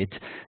button in a bit.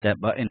 That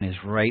button is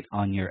right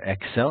on your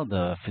Excel,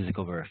 the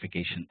Physical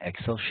Verification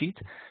Excel sheet.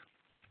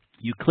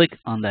 You click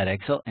on that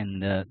Excel,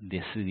 and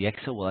the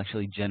Excel will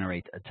actually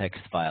generate a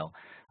text file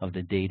of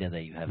the data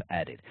that you have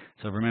added.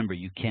 So remember,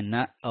 you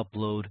cannot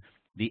upload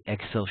the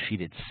Excel sheet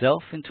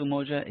itself into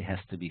Moja. It has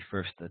to be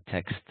first a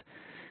text,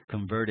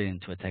 converted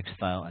into a text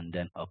file, and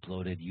then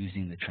uploaded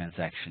using the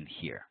transaction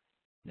here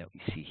that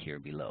we see here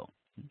below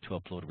to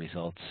upload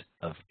results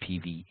of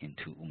PV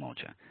into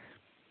Umoja.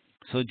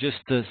 So just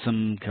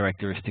some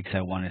characteristics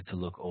I wanted to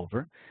look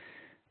over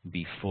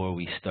before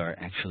we start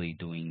actually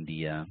doing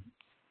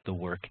the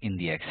work in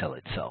the Excel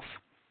itself.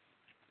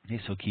 Okay,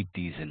 so keep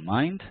these in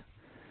mind.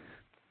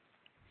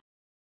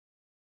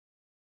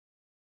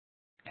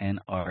 And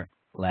our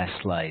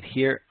last slide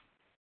here,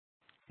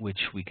 which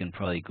we can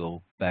probably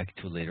go back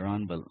to later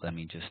on, but let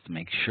me just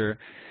make sure.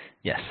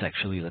 Yes,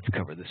 actually, let's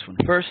cover this one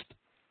first.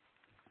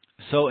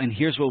 So, and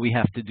here's what we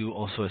have to do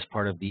also as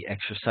part of the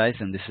exercise,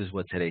 and this is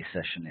what today's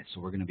session is.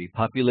 So we're going to be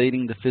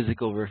populating the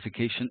physical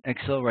verification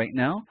Excel right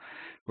now.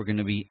 We're going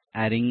to be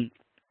adding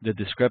the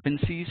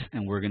discrepancies,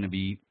 and we're going to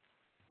be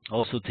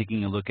also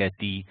taking a look at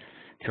the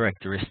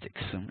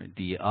characteristics,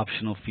 the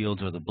optional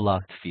fields or the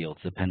blocked fields,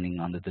 depending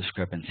on the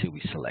discrepancy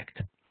we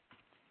select.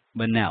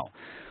 But now,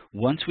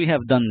 once we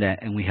have done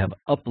that and we have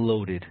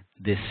uploaded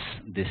this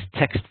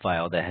text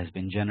file that has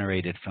been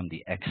generated from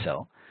the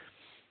Excel,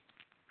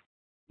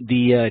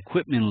 the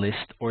equipment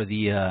list, or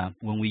the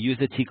when we use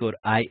the T code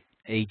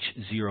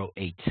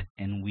IH08,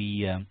 and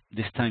we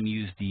this time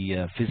use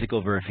the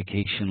physical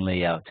verification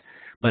layout,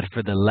 but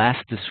for the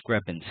last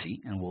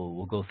discrepancy, and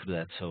we'll go through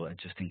that, so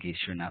just in case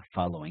you're not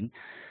following,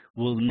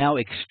 we'll now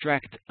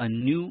extract a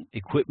new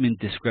equipment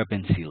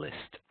discrepancy list.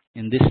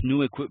 And this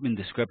new equipment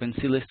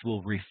discrepancy list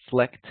will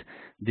reflect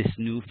this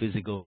new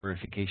physical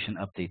verification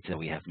updates that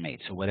we have made.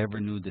 So whatever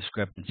new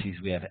discrepancies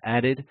we have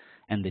added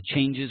and the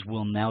changes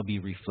will now be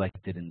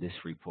reflected in this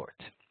report,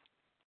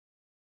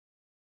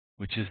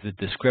 which is the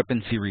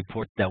discrepancy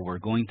report that we're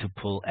going to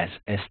pull as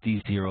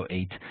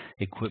SD08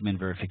 Equipment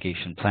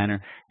Verification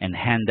Planner and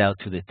hand out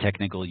to the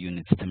technical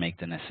units to make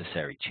the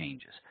necessary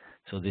changes.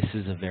 So this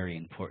is a very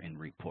important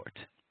report.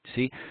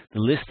 See, the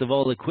list of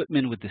all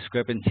equipment with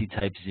discrepancy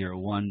type 0,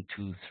 1,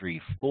 2,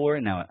 3,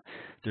 4. Now,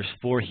 there's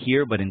 4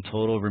 here, but in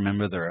total,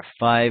 remember, there are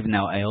 5.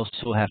 Now, I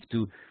also have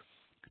to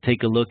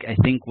take a look. I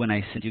think when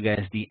I sent you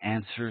guys the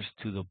answers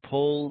to the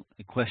poll,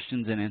 the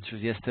questions and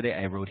answers yesterday,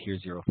 I wrote here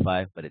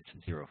 05, but it's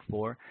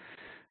 04.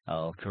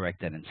 I'll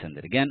correct that and send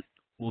it again.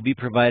 Will be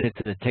provided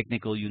to the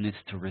technical units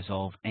to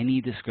resolve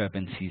any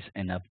discrepancies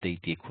and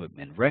update the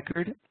equipment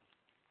record.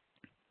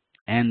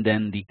 And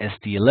then the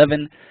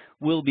SD11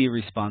 will be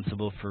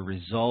responsible for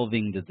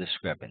resolving the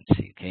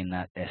discrepancy, okay,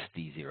 not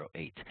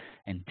SD08,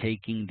 and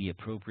taking the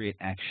appropriate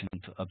action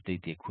to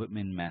update the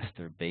equipment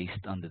master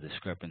based on the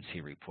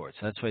discrepancy report.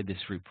 So that's why this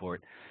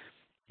report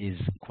is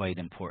quite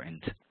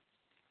important,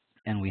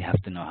 and we have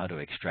to know how to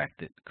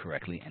extract it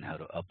correctly and how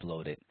to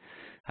upload it,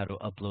 how to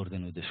upload the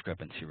new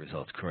discrepancy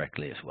results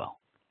correctly as well.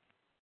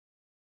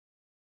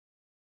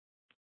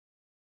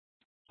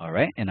 All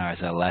right, and as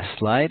our last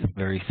slide,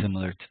 very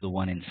similar to the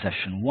one in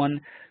session 1,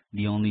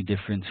 the only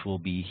difference will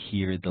be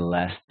here the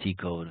last T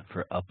code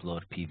for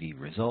upload PV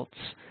results.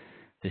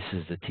 This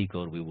is the T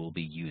code we will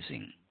be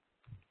using.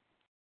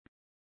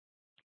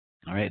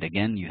 All right,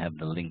 again, you have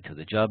the link to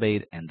the job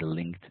aid and the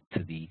link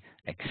to the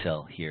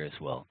Excel here as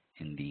well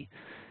in the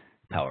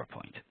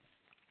PowerPoint.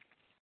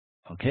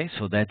 Okay,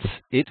 so that's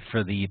it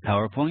for the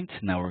PowerPoint.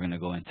 Now we're going to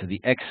go into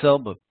the Excel,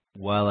 but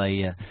while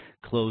I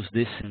close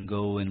this and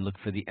go and look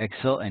for the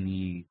Excel,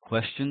 any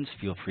questions,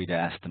 feel free to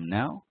ask them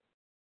now.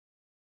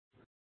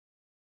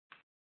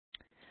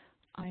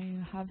 I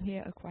have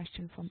here a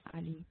question from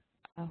Ali,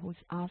 who's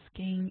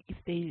asking if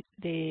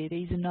there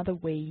is another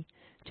way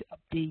to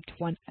update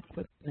one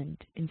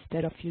equipment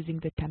instead of using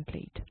the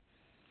template,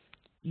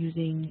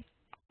 using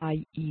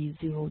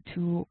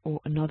IE02 or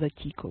another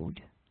T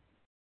code.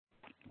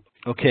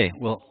 Okay,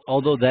 well,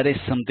 although that is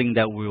something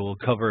that we will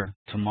cover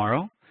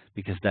tomorrow,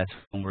 because that's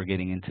when we're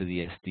getting into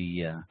the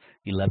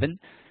SD11.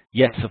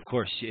 Yes, of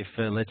course, if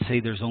let's say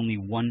there's only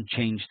one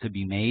change to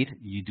be made,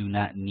 you do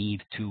not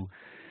need to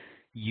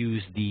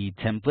use the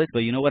template.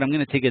 But you know what, I'm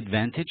going to take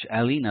advantage,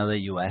 Ali, now that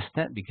you asked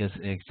that, because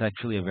it's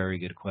actually a very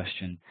good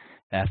question.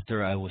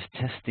 After I was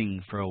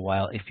testing for a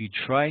while, if you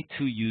try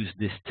to use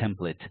this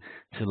template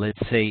to,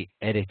 let's say,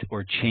 edit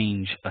or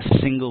change a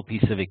single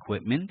piece of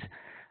equipment,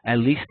 at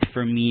least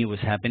for me it was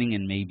happening,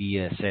 and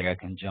maybe Sarah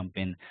can jump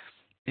in,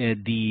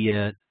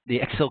 the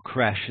Excel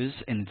crashes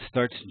and it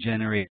starts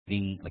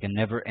generating like a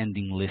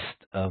never-ending list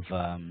of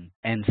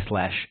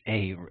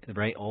N/A,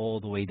 right, all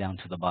the way down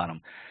to the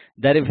bottom.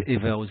 That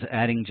if I was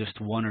adding just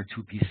 1 or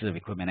 2 pieces of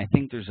equipment, I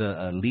think there's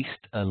at least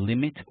a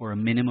limit or a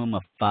minimum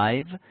of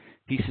 5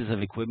 pieces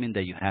of equipment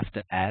that you have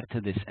to add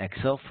to this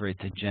Excel for it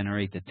to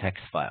generate the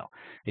text file.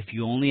 If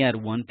you only add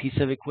 1 piece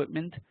of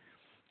equipment,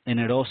 And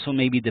it also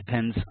maybe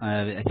depends,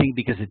 I think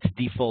because it's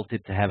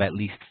defaulted to have at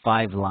least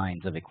 5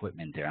 lines of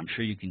equipment there. I'm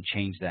sure you can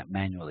change that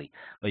manually,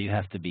 but you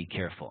have to be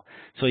careful.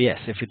 So yes,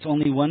 if it's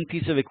only one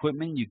piece of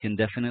equipment, you can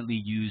definitely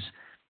use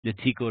the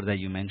T-code that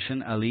you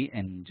mentioned, Ali,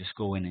 and just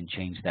go in and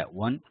change that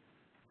one.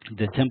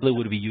 The template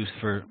would be used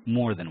for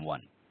more than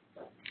one.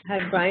 Hi,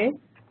 Brian.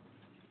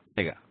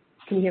 There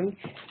Can you hear me?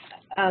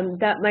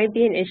 That might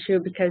be an issue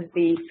because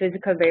the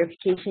physical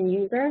verification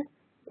user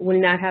will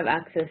not have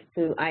access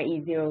to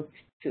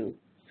IE02.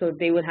 So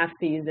they will have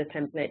to use the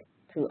template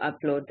to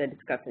upload the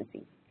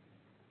discrepancies.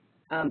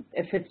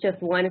 If it's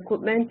just one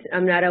equipment,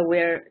 I'm not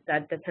aware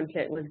that the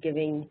template was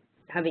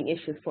having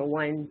issues for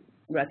one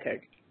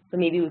record. So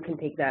maybe we can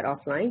take that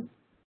offline.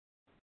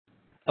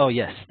 Oh,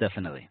 yes,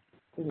 definitely.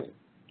 Mm-hmm.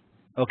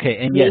 Okay,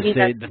 and Maybe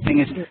yes, the thing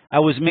is, I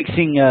was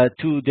mixing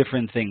 2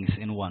 different things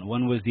in one.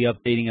 One was the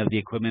updating of the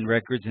equipment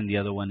records, and the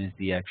other one is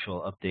the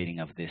actual updating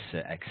of this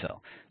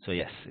Excel. So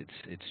yes,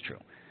 it's true.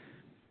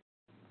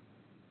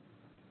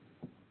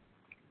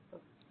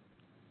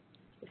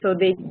 So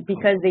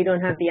because they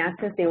don't have the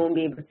access, they won't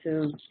be able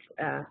to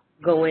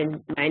go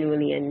in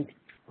manually and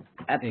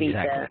update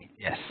the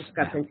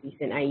discrepancies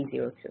in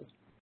IE02.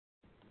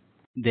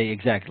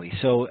 Exactly.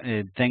 So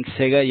thanks,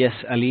 Sega. Yes,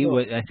 Ali.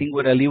 I think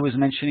what Ali was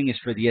mentioning is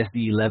for the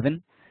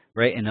SD11,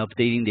 right, and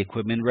updating the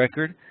equipment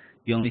record.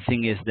 The only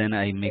thing is then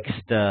I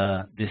mixed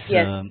this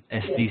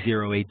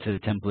SD08 to the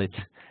template.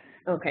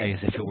 Okay. I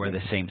guess if it were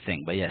the same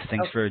thing. But yes,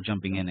 thanks for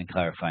jumping in and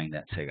clarifying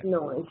that, Sega.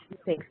 No worries.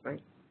 Thanks, Brian.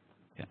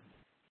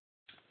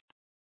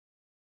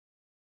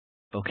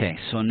 Okay,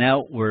 so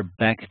now we're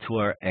back to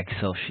our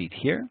Excel sheet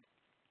here.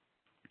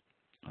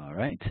 All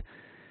right.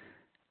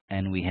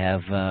 And we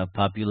have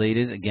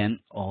populated, again,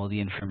 all the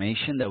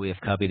information that we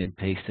have copied and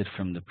pasted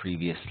from the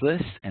previous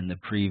list and the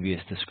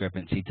previous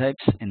discrepancy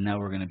types. And now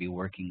we're going to be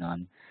working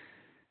on,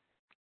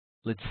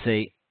 let's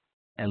say,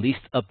 at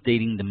least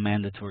updating the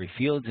mandatory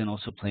fields and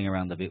also playing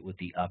around a bit with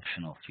the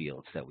optional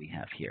fields that we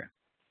have here.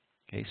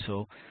 Okay,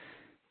 so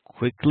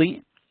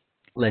quickly,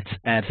 let's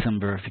add some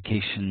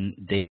verification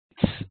dates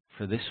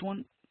for this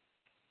one.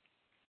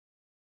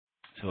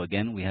 So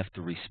again, we have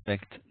to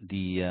respect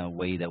the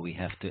way that we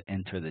have to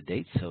enter the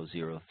date. So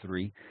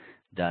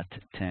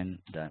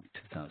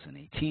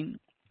 03.10.2018.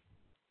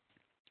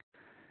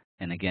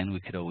 And again,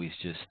 we could always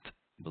just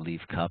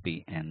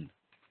copy and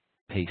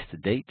paste the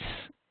dates.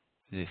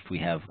 If we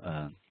have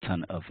a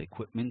ton of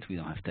equipment, we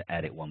don't have to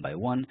add it one by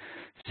one.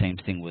 Same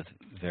thing with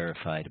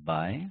verified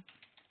by.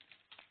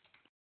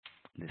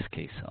 In this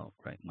case, I'll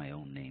write my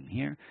own name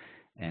here.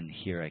 And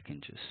here I can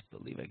just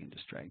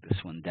drag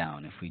this one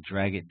down. If we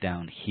drag it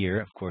down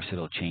here, of course,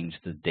 it'll change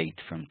the date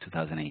from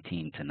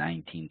 2018 to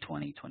 19,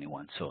 20,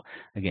 21. So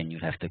again,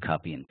 you'd have to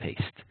copy and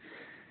paste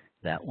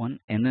that one.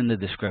 And then the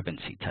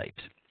discrepancy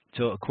types.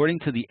 So according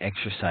to the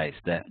exercise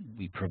that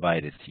we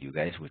provided to you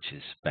guys, which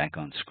is back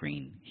on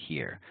screen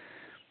here.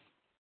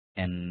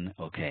 And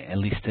okay, at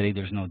least today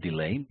there's no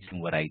delay between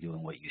what I do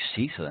and what you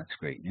see. So that's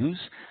great news.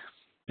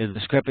 The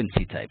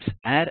discrepancy types.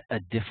 Add a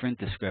different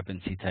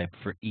discrepancy type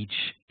for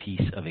each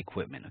piece of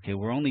equipment. Okay,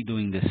 we're only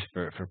doing this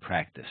for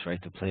practice,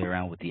 right? To play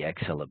around with the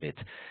Excel a bit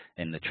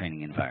in the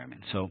training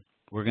environment. So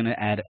we're going to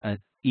add a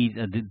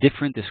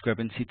different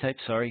discrepancy type,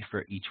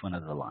 for each one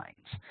of the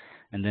lines.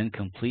 And then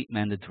complete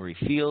mandatory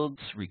fields,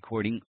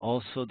 recording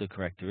also the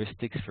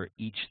characteristics for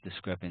each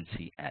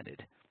discrepancy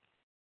added.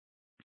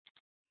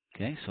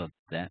 Okay, so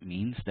that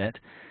means that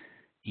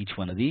each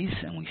one of these,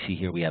 and we see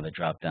here we have a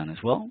drop down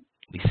as well,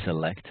 we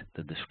select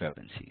the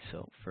discrepancy.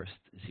 So first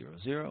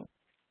 00,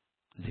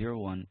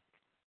 01,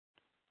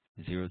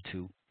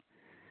 02,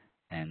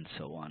 and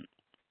so on,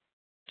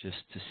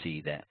 just to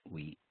see that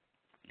we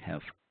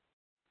have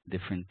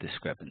different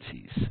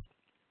discrepancies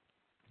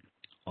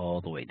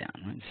all the way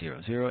down, right?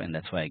 00, and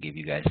that's why I gave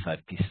you guys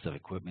 5 pieces of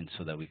equipment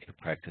so that we could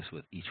practice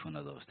with each one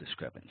of those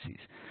discrepancies.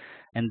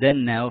 And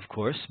then now, of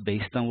course,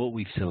 based on what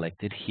we've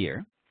selected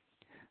here,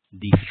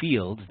 the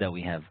fields that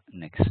we have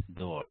next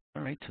door,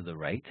 right, to the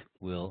right,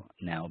 will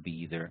now be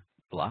either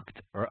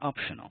blocked or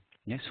optional.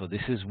 Yeah, so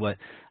this is what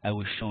I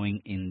was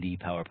showing in the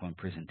PowerPoint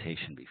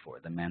presentation before.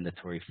 The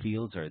mandatory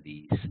fields are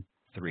these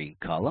 3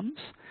 columns.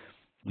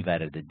 We've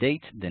added the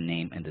date, the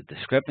name, and the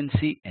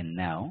discrepancy, and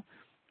now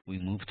we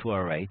move to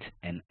our right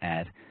and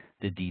add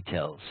the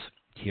details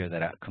here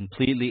that are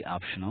completely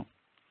optional,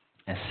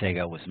 as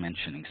Sega was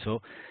mentioning.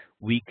 So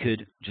we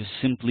could just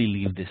simply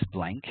leave this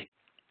blank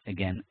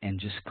again and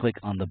just click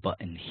on the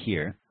button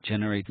here,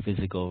 generate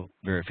physical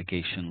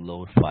verification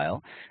load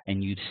file,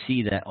 and you'd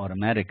see that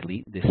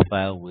automatically this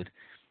file would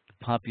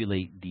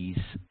populate these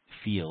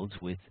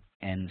fields with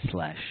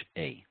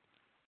n/a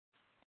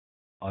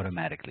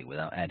automatically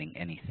without adding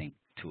anything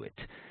to it,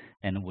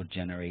 and it would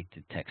generate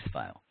the text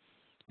file.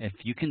 If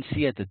you can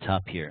see at the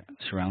top here,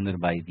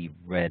 surrounded by the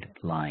red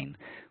line,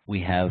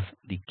 we have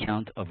the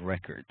count of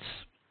records.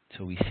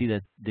 So we see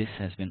that this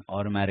has been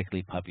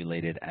automatically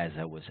populated as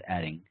I was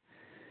adding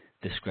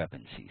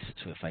discrepancies.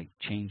 So if I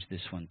change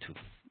this one to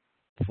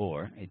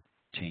 4, it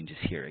changes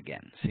here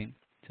again. See?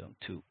 So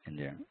 2 and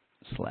there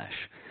 /.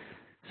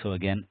 So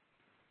again,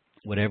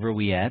 Whatever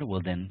we add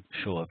will then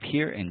show up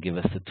here and give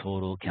us the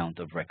total count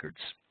of records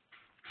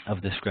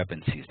of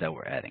discrepancies that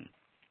we're adding.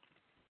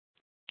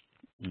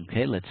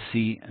 Okay, let's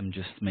see. I'm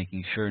just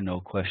making sure no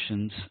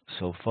questions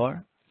so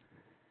far.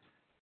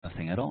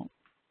 Nothing at all.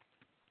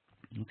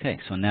 Okay,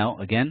 so now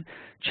again,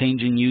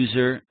 changing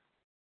user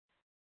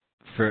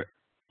for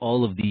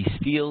all of these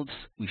fields,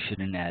 we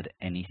shouldn't add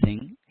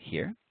anything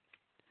here.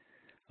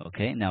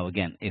 Okay, now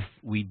again, if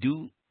we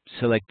do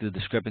select the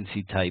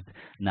discrepancy type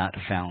not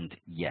found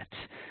yet.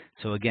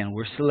 So again,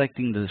 we're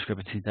selecting the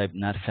discrepancy type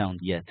not found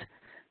yet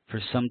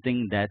for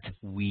something that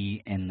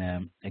we,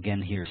 and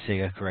again here,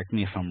 Sega, correct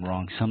me if I'm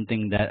wrong,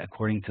 something that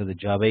according to the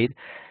job aid,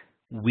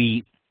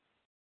 we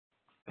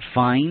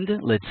find,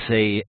 let's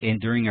say,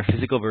 during our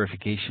physical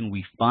verification,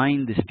 we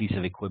find this piece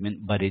of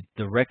equipment, but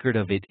the record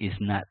of it is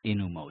not in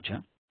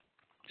Umoja.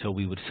 So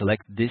we would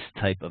select this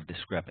type of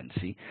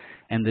discrepancy.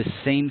 And the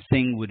same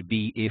thing would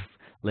be if,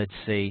 let's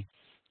say,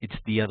 it's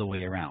the other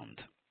way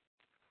around.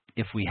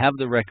 If we have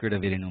the record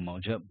of it in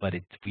Umoja, but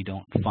we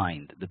don't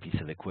find the piece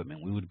of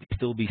equipment, we would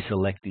still be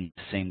selecting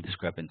the same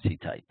discrepancy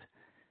type.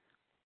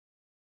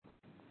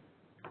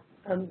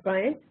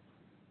 Brian?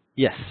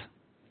 Yes.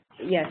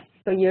 Yes,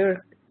 so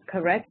you're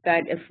correct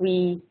that if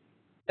we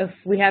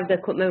have the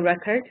equipment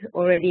record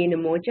already in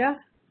Umoja,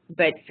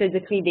 but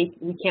physically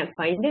we can't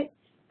find it,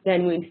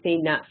 then we say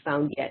not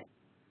found yet,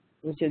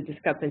 which is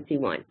discrepancy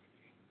 1.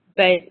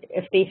 But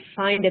if they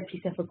find a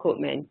piece of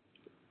equipment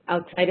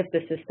outside of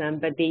the system,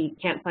 but they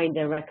can't find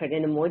the record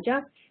in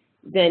Umoja,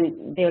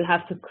 then they'll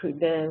have to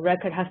the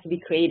record has to be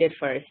created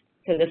first.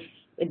 Because if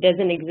it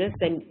doesn't exist,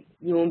 then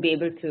you won't be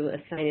able to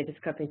assign a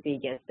discrepancy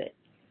against it.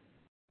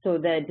 So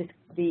the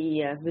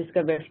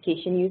physical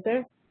verification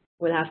user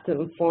will have to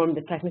inform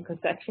the technical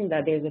section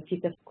that there's a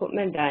piece of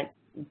equipment that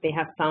they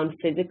have found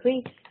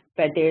physically,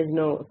 but there's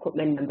no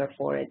equipment number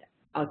for it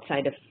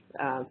outside of,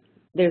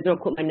 there's no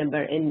equipment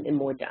number in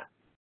Umoja.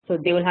 So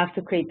they will have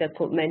to create the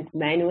equipment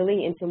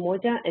manually into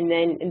Umoja, and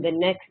then in the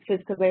next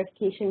physical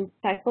verification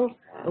cycle,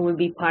 it will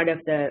be part of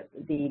the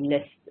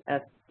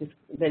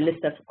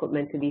list of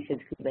equipment to be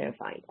physically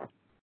verified.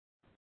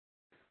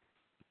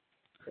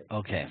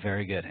 Okay,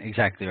 very good.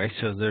 Exactly, right?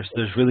 So there's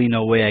really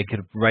no way I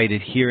could write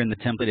it here in the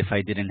template if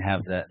I didn't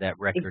have that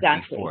record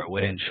Exactly. before. It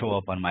wouldn't show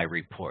up on my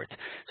report.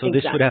 So Exactly.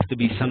 this would have to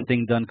be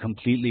something done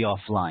completely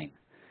offline.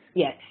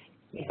 Yes,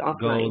 it's offline.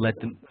 Go let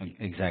them,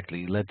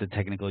 exactly, let the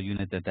technical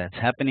unit that's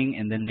happening,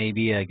 and then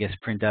maybe, I guess,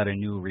 print out a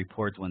new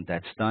report when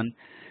that's done.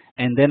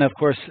 And then, of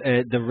course,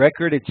 the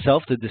record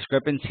itself, the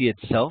discrepancy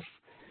itself,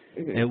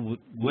 it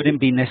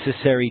wouldn't be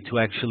necessary to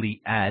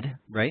actually add,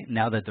 right,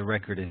 now that the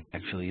record is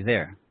actually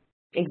there.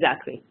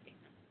 Exactly.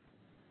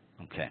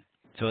 Okay.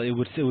 So it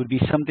would be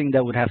something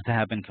that would have to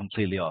happen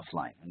completely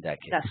offline in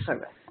that case. That's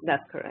correct.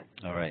 That's correct.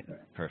 All right.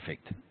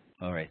 Perfect.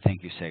 All right.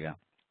 Thank you, Sega.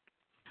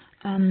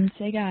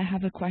 Sega, I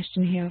have a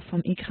question here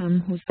from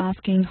Ikram who's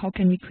asking how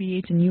can we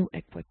create a new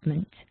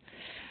equipment?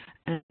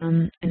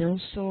 And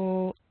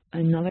also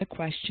another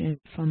question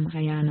from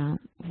Rihanna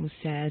who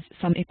says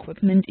some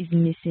equipment is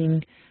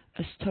missing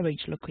a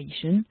storage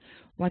location.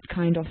 What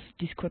kind of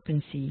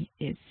discrepancy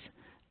is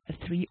a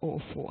 3 or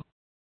a 4?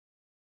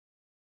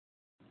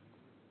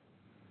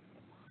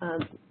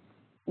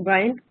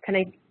 Brian,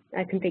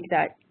 I can take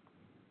that.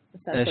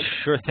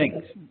 Sure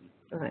thing.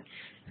 All right.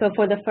 So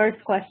for the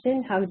first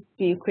question, how do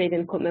you create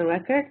an equipment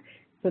record?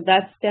 So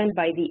that's done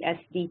by the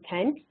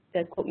SD10, the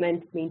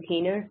equipment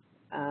maintainer,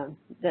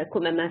 the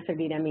equipment master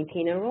data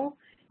maintainer role.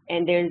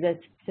 And there's a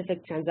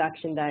specific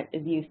transaction that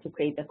is used to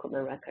create the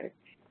equipment record.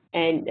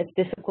 And if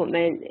this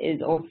equipment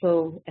is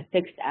also a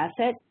fixed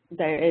asset,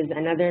 there is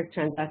another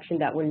transaction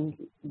that will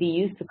be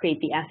used to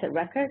create the asset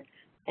record.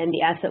 And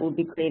the asset will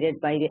be created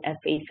by the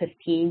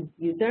FA15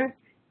 user,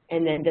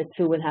 and then the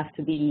two will have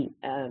to be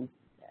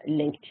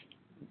linked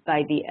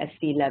by the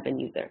SD11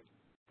 user.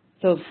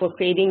 So for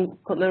creating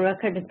equipment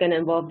record, it's going to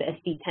involve the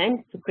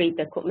SD10 to create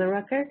the equipment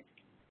record.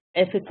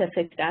 If it's a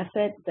fixed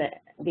asset, the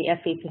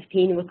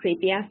FA15 will create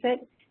the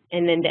asset,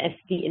 and then the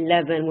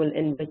SD11 will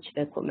enrich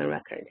the equipment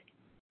record.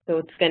 So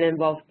it's going to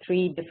involve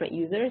 3 different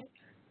users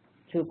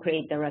to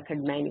create the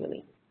record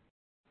manually.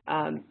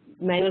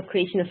 Manual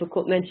creation of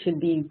equipment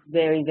should be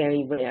very,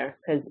 very rare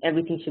because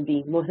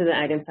most of the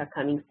items are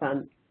coming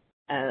from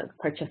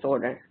purchase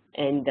order,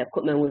 and the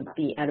equipment will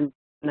be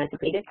automatically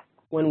created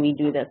when we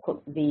do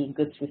the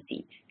goods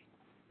receipt.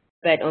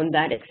 But on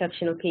that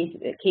exceptional cases,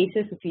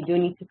 if you do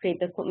need to create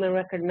the equipment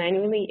record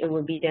manually, it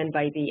will be done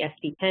by the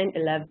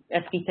SD10.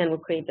 SD10 will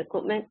create the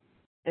equipment,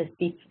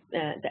 the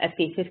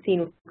FA15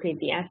 will create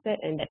the asset,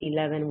 and the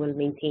 11 will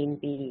maintain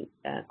the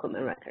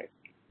equipment record.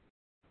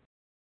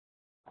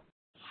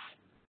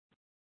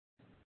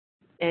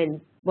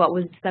 And what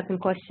was the second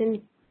question?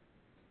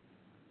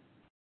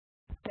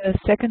 The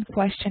second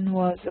question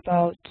was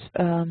about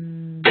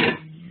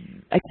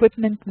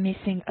equipment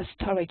missing a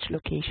storage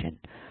location.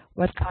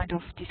 What kind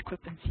of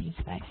discrepancy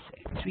is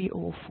this, 3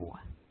 or 4?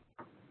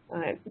 All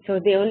right. So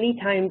the only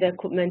time the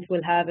equipment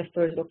will have a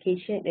storage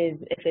location is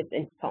if it's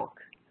in stock.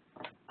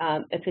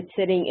 If it's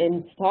sitting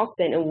in stock,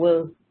 then it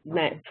will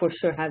for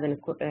sure have a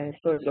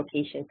storage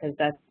location because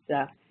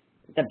that's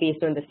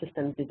based on the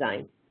system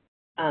design.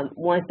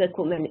 Once the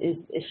equipment is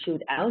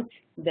issued out,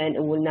 then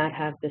it will not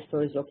have the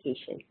storage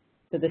location.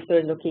 So the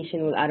storage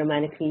location will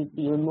automatically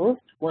be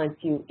removed once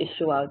you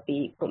issue out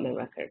the equipment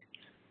record.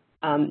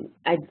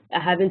 I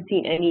haven't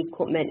seen any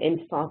equipment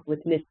in stock with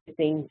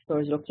missing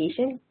storage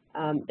location.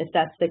 If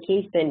that's the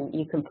case, then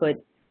you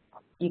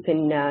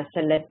can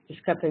select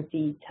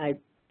discrepancy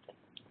type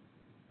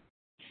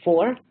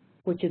 4,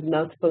 which is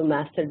multiple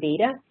master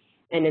data,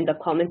 and in the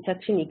comment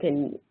section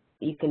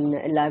you can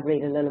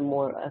elaborate a little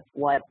more of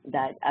what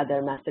that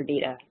other master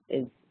data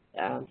is,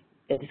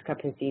 the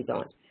discrepancies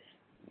on.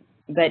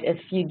 But if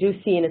you do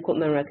see an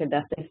equipment record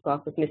that's in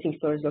stock with missing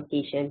storage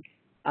location,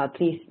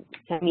 please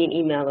send me an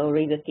email or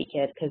raise a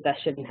ticket because that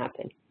shouldn't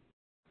happen.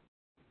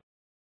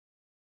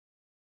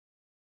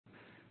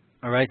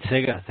 All right,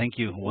 Sega, thank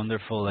you.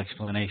 Wonderful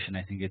explanation.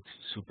 I think it's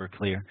super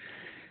clear.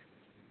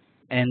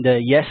 And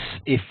yes,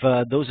 if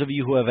those of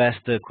you who have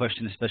asked the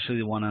question, especially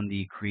the one on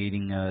the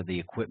creating the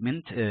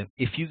equipment,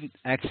 if you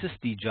access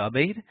the job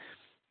aid,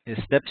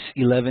 steps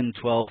 11,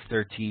 12,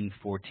 13,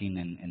 14,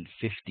 and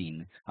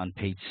 15 on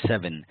page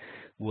 7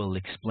 will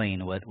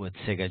explain what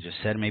Sega just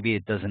said. Maybe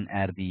it doesn't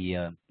add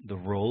the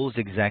roles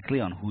exactly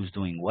on who's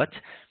doing what,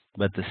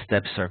 but the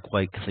steps are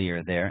quite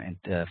clear there.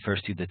 And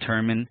first you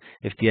determine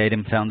if the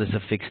item found is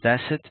a fixed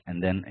asset,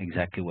 and then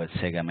exactly what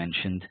Sega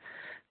mentioned,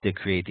 to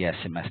create the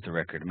asset master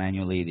record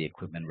manually, the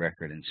equipment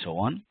record, and so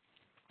on.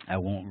 I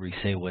won't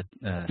re-say what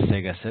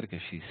Sega said because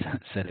she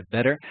said it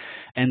better.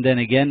 And then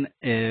again,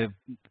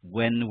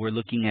 when we're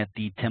looking at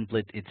the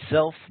template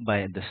itself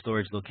by the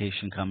storage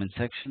location comment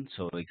section,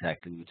 so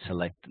exactly we'd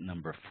select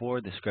number 4,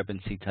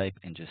 discrepancy type,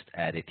 and just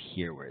add it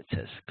here where it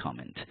says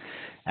comment,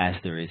 as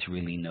there is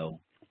really no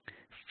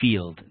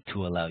field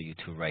to allow you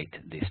to write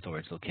the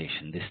storage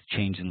location. This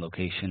change in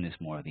location is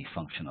more the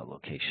functional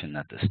location,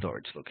 not the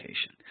storage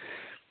location.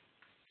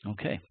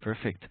 Okay,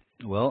 perfect.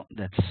 Well,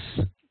 that's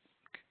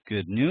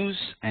good news.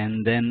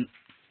 And then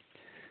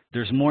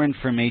there's more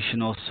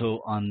information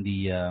also on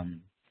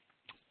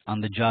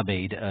the job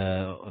aid.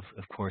 Of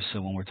course,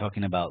 so when we're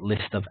talking about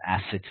list of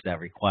assets that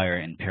require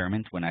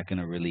impairment, we're not going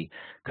to really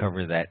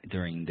cover that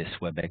during this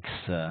WebEx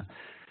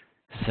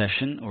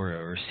session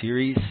or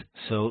series.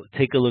 So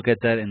take a look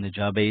at that in the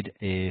job aid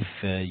if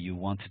you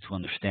wanted to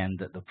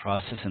understand the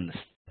process and the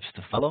steps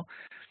to follow.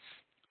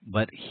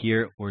 But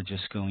here we're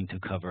just going to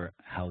cover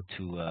how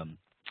to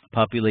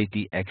populate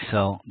the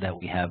Excel that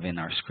we have in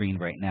our screen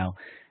right now,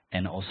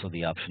 and also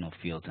the optional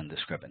fields and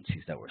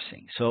discrepancies that we're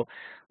seeing. So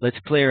let's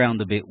play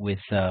around a bit with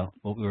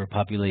what we were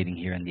populating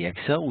here in the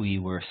Excel. We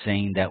were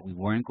saying that we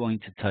weren't going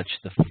to touch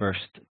the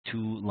first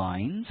 2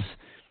 lines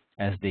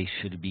as they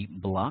should be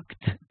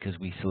blocked because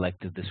we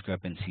selected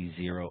discrepancy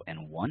 0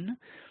 and 1.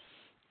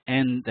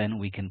 And then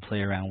we can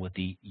play around with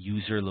the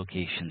user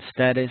location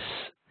status.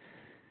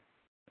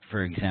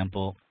 For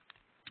example,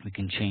 we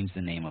can change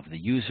the name of the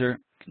user,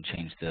 can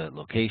change the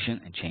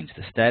location, and change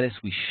the status.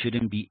 We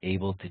shouldn't be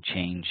able to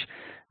change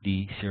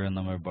the serial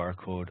number,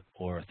 barcode,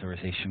 or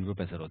authorization group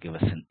as it'll give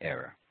us an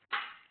error.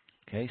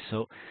 Okay,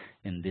 so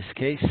in this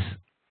case,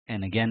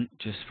 and again,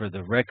 just for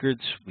the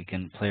records, we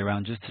can play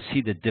around just to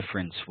see the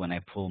difference when I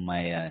pull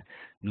my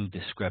new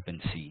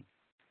discrepancy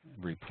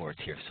report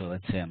here. So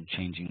let's say I'm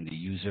changing the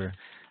user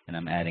and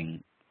I'm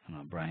adding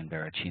Brian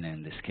Baracina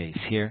in this case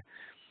here.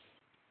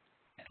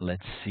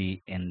 Let's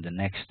see in the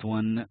next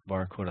one,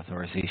 barcode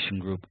authorization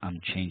group, I'm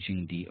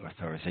changing the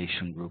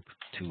authorization group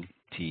to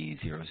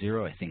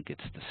T00. I think it's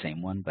the same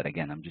one, but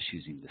again, I'm just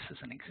using this as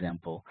an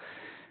example.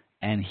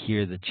 And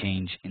here the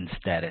change in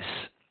status.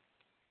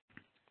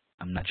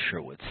 I'm not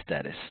sure what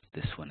status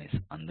this one is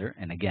under.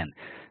 And again,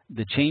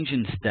 the change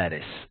in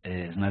status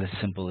is not as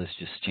simple as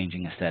just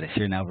changing a status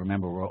here. Now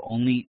remember, we're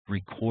only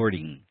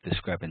recording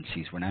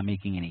discrepancies. We're not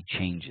making any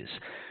changes.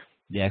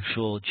 The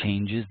actual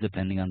changes,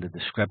 depending on the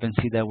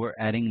discrepancy that we're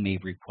adding, may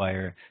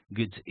require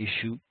goods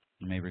issue,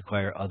 may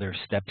require other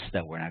steps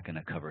that we're not going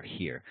to cover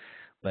here.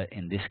 But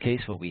in this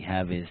case, what we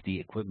have is the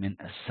equipment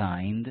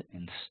assigned,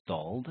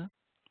 installed.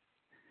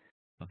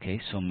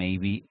 Okay, so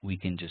maybe we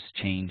can just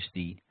change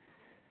the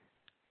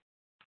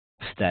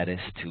status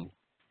to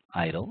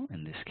idle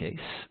in this case.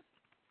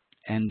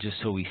 And just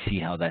so we see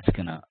how that's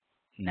going to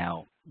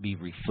now be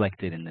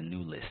reflected in the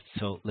new list.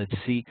 So let's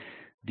see.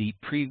 The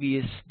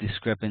previous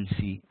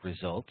discrepancy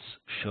results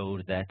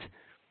showed that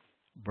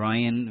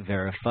Brian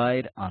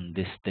verified on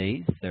this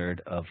day, 3rd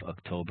of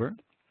October,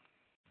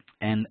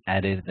 and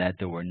added that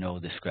there were no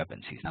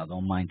discrepancies. Now,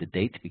 don't mind the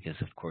date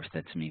because, of course,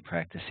 that's me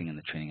practicing in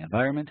the training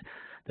environment.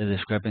 The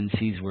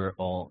discrepancies were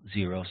all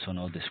 0, so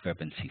no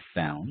discrepancy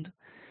found.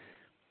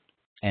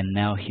 And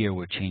now here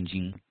we're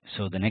changing.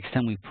 So the next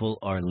time we pull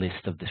our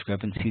list of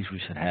discrepancies,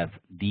 we should have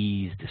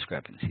these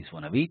discrepancies,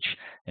 one of each,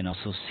 and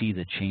also see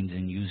the change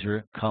in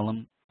user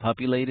column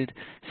populated.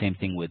 Same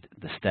thing with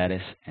the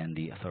status and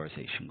the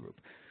authorization group.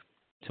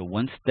 So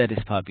once that is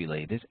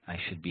populated, I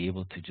should be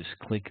able to just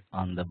click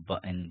on the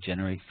button,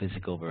 Generate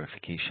Physical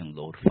Verification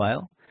Load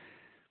File.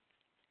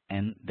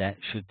 And that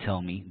should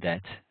tell me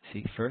that,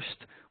 see,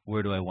 first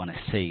where do I want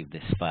to save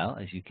this file?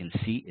 As you can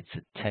see, it's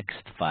a text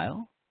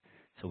file.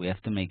 So we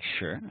have to make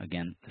sure,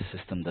 again, the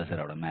system does it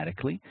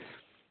automatically.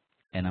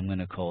 And I'm going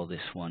to call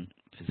this one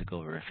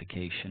physical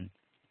verification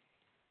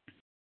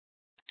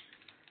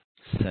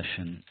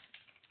session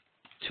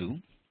 2.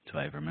 So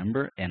I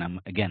remember, and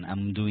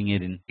I'm doing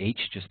it in H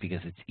just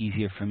because it's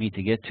easier for me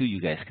to get to.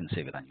 You guys can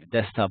save it on your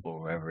desktop or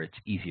wherever it's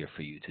easier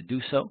for you to do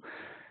so.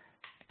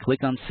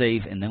 Click on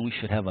save, and then we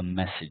should have a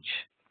message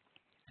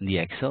in the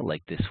Excel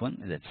like this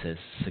one that says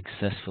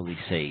successfully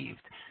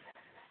saved.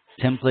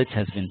 Template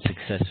has been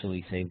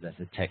successfully saved as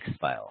a text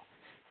file.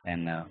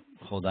 And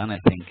hold on, I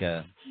think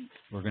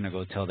we're going to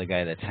go tell the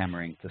guy that's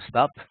hammering to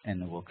stop,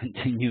 and we'll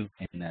continue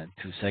in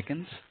 2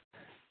 seconds.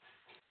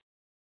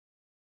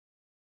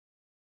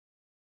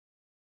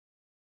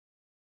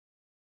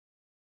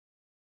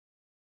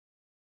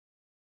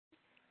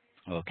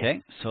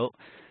 Okay, so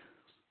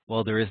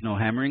while there is no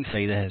hammering,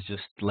 Saida has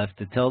just left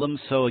to tell them.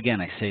 So again,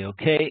 I say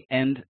okay,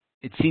 and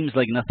it seems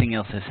like nothing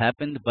else has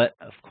happened, but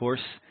of course,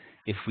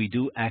 if we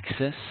do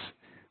access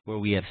where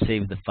we have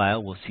saved the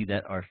file, we'll see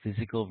that our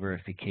physical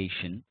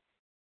verification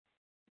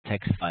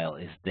text file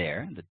is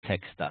there, the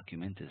text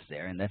document is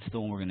there, and that's the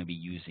one we're going to be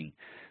using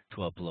to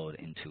upload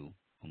into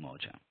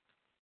Umoja.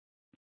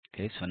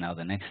 Okay, so now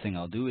the next thing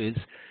I'll do is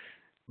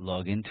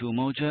log into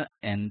Umoja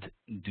and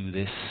do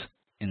this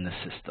in the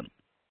system.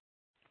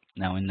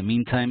 Now, in the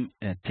meantime,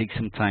 take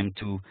some time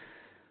to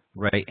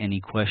write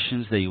any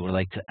questions that you would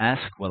like to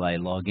ask while I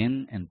log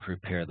in and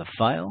prepare the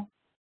file.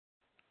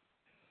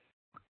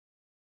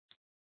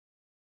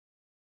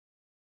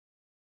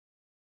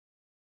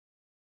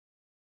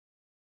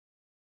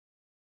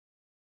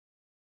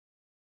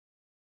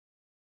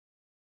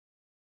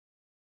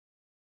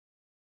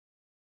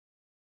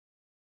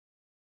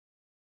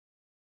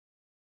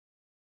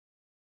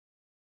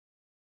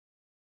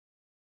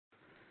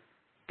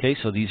 Okay,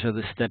 so these are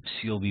the steps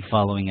you'll be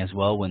following as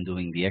well when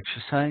doing the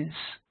exercise.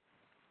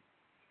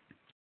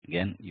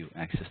 Again, you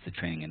access the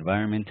training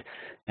environment,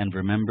 and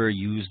remember,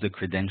 use the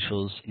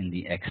credentials in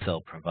the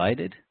Excel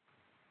provided.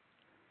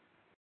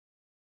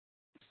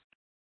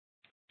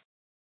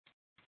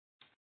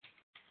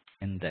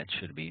 And that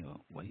should be,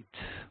 oh, wait,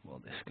 while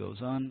this goes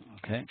on,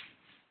 okay.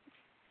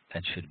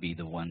 That should be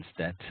the ones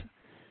that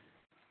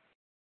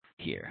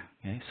here,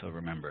 okay. So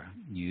remember,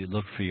 you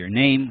look for your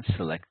name,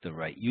 select the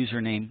right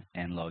username,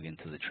 and log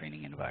into the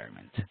training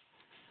environment.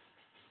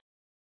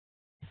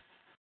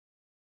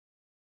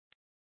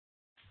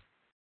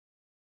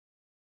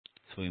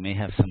 So we may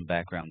have some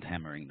background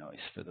hammering noise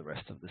for the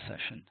rest of the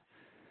session.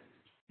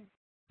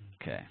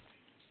 Okay.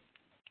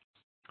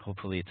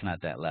 Hopefully it's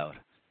not that loud.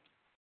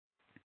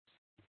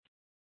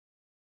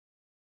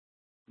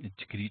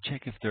 Could you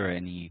check if there are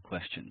any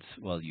questions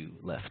while you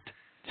left?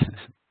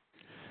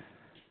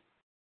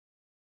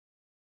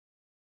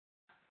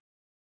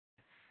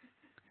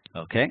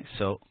 Okay,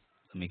 so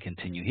let me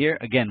continue here.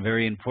 Again,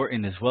 very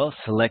important as well,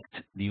 select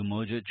the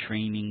Umoja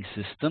training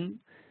system.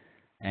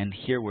 And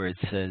here where it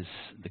says,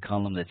 the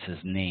column that says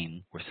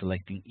name, we're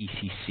selecting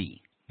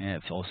ECC.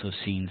 I've also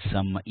seen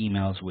some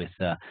emails with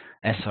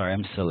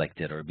SRM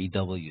selected or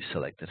BW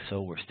selected,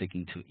 so we're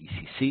sticking to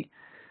ECC.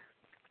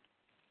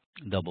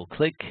 Double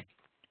click,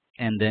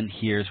 and then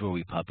here's where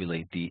we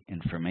populate the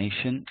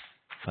information,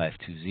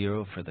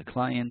 520 for the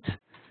client,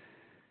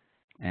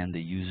 and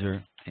the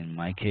user, in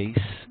my case,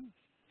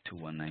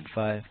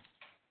 2195.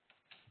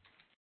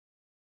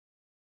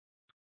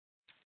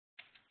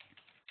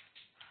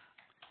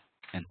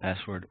 And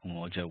password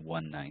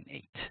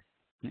Umoja198.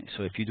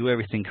 So if you do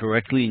everything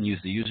correctly and use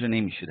the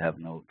username, you should have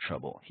no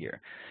trouble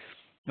here.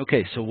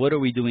 Okay, so what are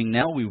we doing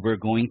now? We're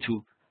going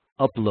to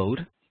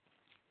upload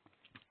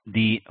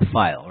the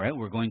file, right?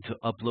 We're going to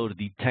upload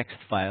the text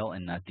file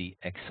and not the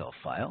Excel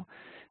file.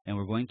 And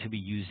we're going to be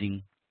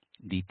using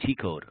the T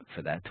code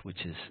for that,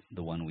 which is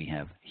the one we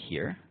have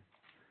here.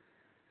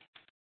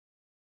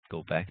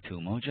 Go back to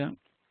Umoja,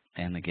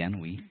 and again,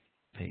 we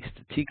paste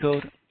the T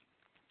code,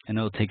 and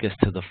it'll take us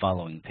to the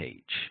following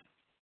page.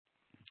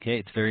 Okay,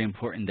 it's very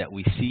important that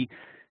we see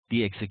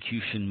the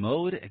execution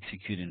mode,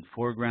 execute in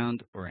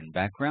foreground or in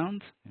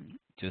background.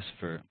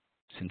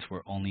 Since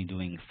we're only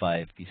doing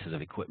 5 pieces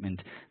of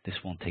equipment, this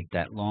won't take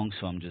that long,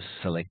 so I'm just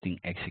selecting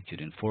execute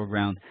in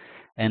foreground.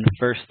 And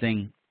first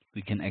thing,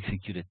 we can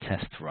execute a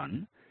test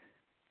run.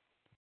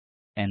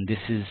 And this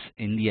is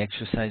in the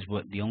exercise,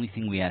 the only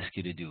thing we ask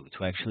you to do,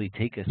 to actually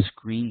take a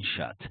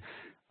screenshot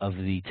of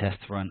the test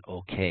run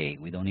okay.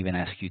 We don't even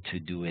ask you to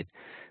do it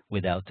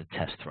without the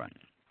test run.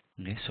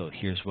 Okay, so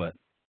here's what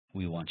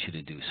we want you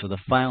to do. So the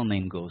file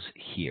name goes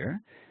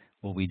here.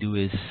 What we do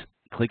is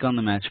click on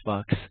the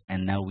matchbox,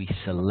 and now we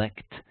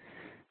select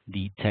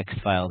the text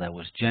file that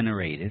was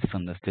generated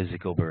from the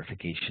physical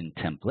verification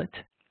template.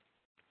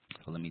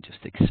 So let me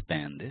just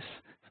expand this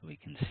so we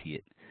can see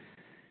it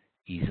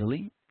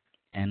easily.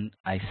 And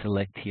I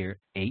select here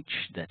H,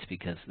 that's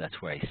because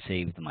that's where I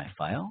saved my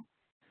file.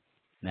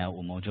 Now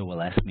Umoja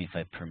will ask me if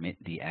I permit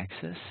the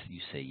access.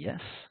 You say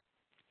yes.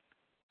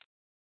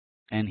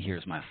 And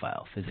here's my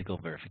file, physical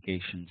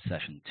verification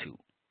session 2.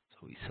 So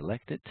we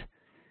select it,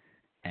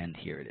 and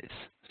here it is.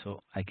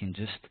 So I can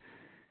just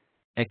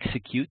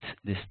execute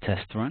this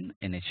test run,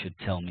 and it should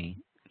tell me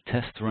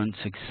test run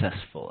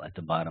successful at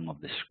the bottom of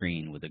the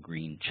screen with a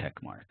green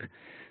check mark.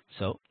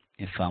 So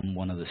if I'm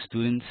one of the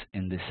students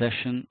in this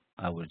session,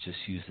 I would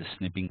just use the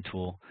snipping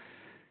tool,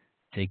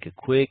 take a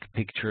quick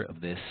picture of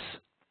this,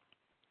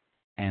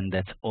 and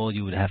that's all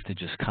you would have to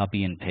just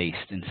copy and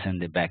paste and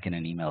send it back in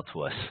an email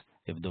to us,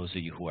 if those of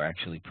you who are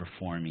actually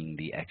performing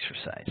the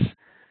exercise.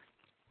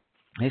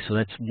 Okay, so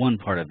that's one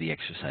part of the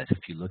exercise.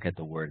 If you look at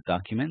the Word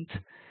document,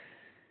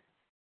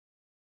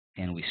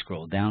 and we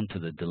scroll down to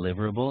the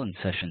deliverable in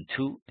session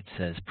 2, it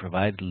says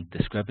provide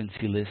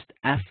discrepancy list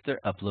after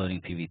uploading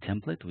PV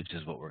template, which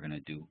is what we're going to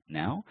do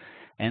now,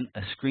 and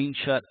a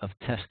screenshot of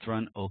test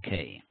run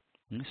OK.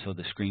 So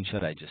the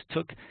screenshot I just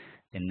took,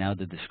 and now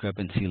the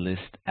discrepancy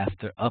list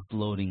after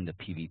uploading the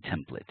PV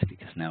template,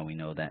 because now we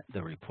know that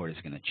the report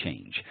is going to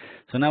change.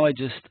 So now I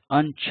just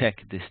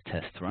uncheck this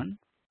test run.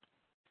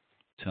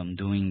 So I'm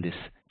doing this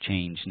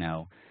change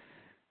now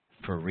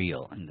for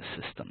real in the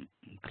system.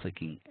 I'm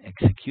clicking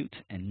execute,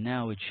 and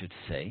now it should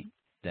say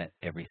that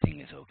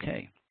everything is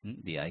okay.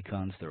 The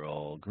icons, they're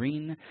all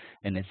green,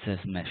 and it says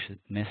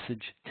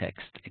message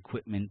text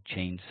equipment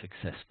changed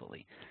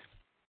successfully.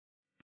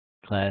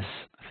 Class,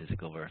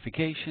 physical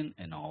verification,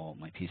 and all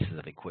my pieces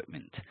of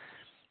equipment.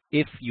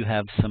 If you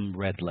have some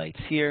red lights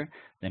here,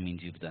 that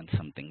means you've done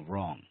something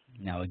wrong.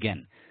 Now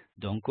again,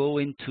 don't go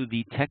into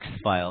the text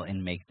file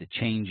and make the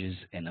changes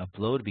and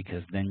upload,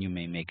 because then you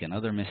may make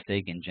another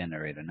mistake and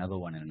generate another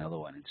one and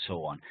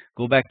so on.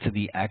 Go back to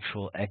the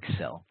actual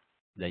Excel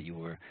that you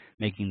were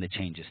making the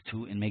changes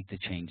to and make the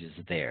changes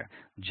there.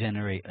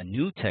 Generate a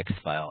new text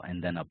file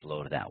and then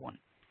upload that one.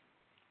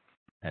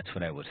 That's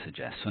what I would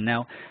suggest. So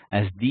now,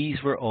 as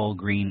these were all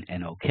green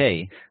and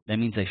okay, that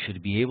means I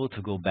should be able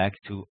to go back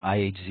to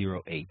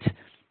IH08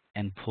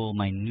 and pull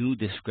my new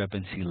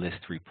discrepancy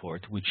list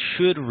report, which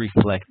should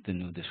reflect the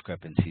new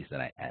discrepancies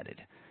that I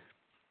added.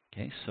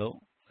 Okay, so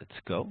let's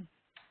go.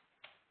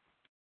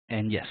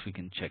 And yes, we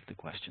can check the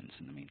questions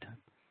in the meantime.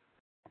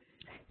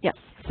 Yes,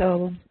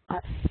 so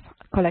I've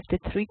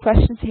collected 3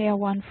 questions here.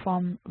 One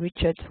from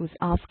Richard, who's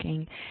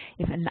asking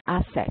if an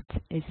asset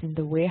is in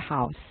the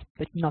warehouse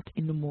but not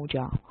in the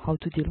Moja, how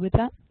to deal with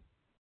that?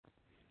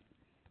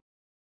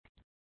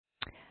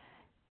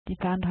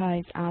 Dipandra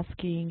is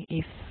asking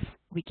if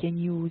we can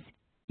use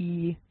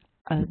IE02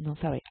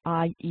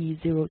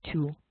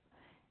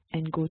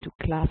 and go to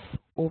class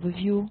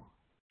overview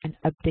and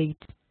update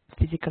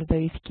physical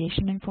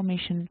verification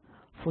information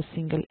for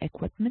single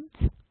equipment.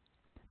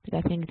 But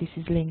I think this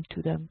is linked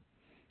to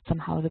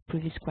somehow the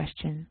previous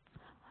question.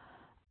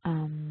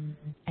 And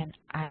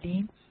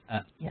Ali?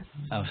 Yes.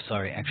 Oh,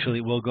 sorry.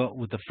 Actually, we'll go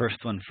with the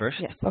first one first.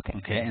 Yes, okay.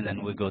 Okay, and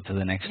then we'll go to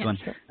the next one.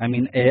 Sure. I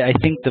mean, I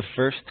think the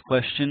first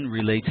question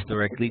relates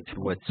directly to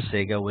what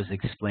Sega was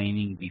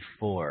explaining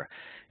before.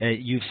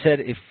 You said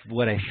if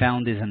what I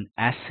found is an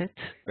asset,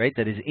 right,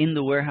 that is in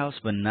the warehouse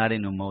but not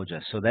in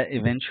Umoja. So that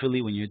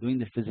eventually, when you're doing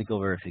the physical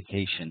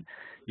verification,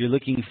 you're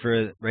looking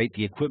for, right,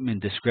 the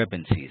equipment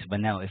discrepancies. But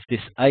now, if this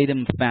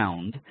item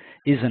found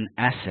is an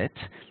asset,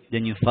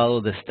 then you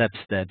follow the steps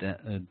that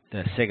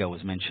Sega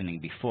was mentioning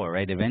before,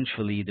 right?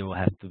 Eventually, there will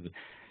have to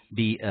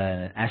be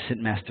an asset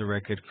master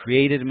record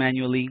created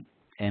manually,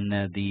 and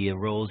the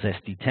roles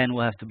SD10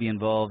 will have to be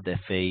involved,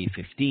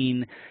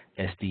 FA15,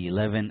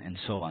 SD11, and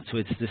so on. So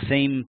it's the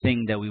same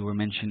thing that we were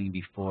mentioning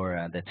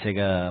before, that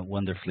Sega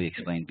wonderfully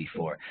explained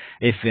before.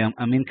 If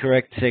I'm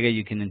incorrect, Sega,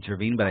 you can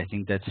intervene, but I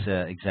think that's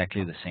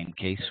exactly the same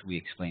case we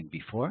explained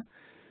before.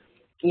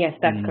 Yes,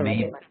 that's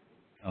correct.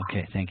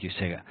 Okay, thank you,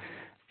 Sega.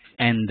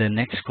 And the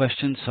next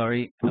question,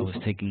 sorry, I was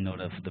taking note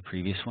of the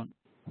previous one.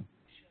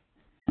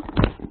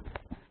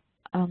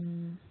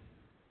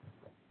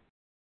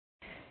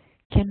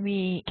 Can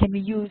we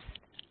use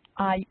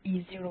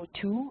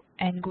IE02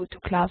 and go to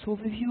class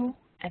overview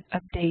and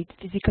update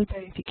physical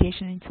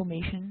verification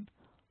information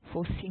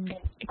for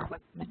single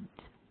equipment?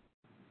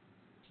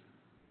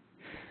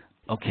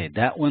 Okay,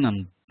 that one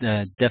I'm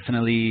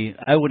definitely,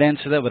 I would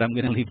answer that, but I'm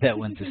going to leave that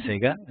one to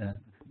Sega.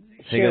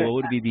 Sega, Sure. what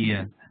would be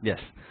the, yes?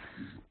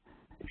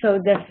 So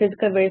the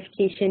physical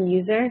verification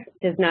user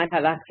does not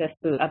have access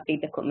to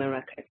update the equipment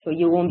record. So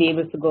you won't be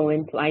able to go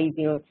into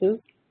IE02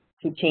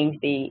 to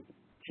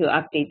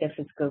update the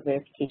physical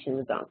verification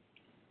results.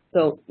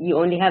 So you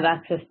only have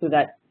access to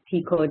that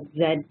T code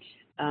Z.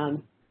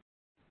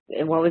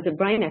 What was it,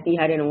 Brian? I think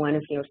you had it in one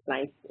of your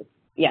slides.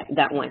 Yeah,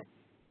 that one.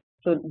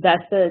 So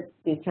that's the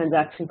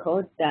transaction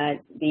code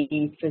that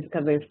the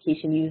physical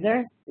verification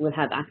user will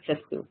have access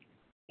to.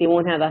 They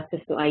won't have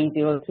access to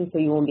IE02, so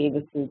you won't be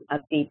able to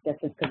update the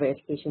physical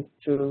verification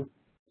through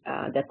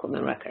the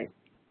equipment record.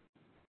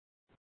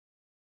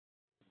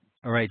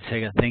 All right,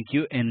 Sega, thank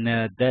you. And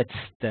that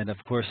of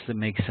course, that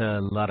makes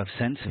a lot of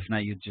sense. If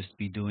not, you'd just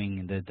be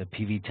doing the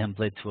PV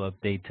template to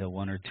update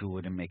 1 or 2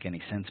 wouldn't make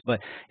any sense. But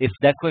if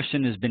that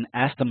question has been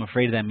asked, I'm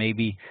afraid that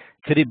maybe,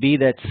 could it be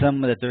that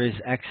there is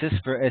access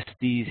for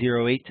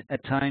SD08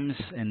 at times,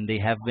 and they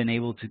have been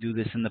able to do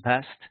this in the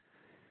past?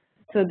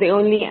 So the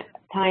only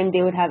time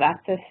they would have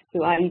access to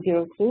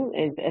IE02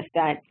 is if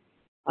that,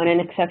 on an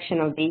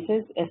exceptional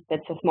basis, if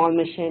that's a small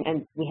mission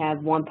and we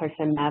have one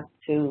person mapped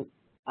to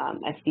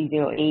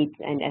SD08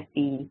 and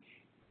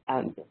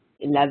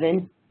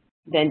SD11,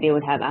 then they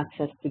would have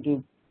access to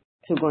go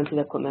into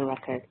the equipment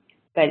record.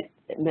 But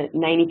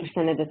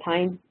 90% of the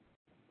time,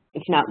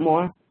 if not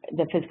more,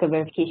 the physical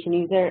verification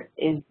user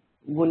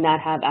would not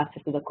have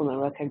access to the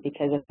equipment record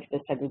because of the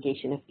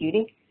segregation of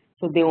duty.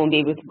 So they won't be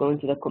able to go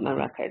into the equipment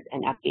record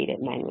and update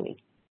it manually.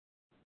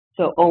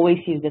 So always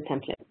use the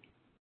template.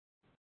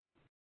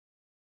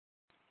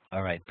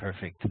 All right,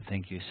 perfect.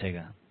 Thank you,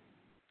 Sega.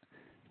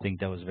 I think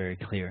that was very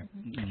clear.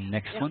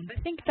 Next one.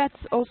 I think that's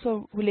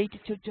also related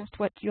to just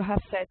what you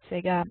have said,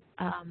 Sega,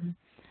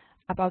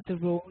 about the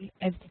role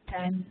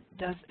SD10.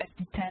 Does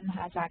SD10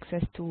 has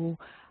access to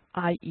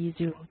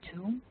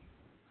IE02?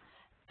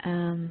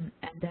 And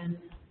then,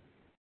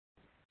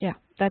 yeah,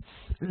 that's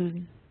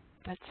it.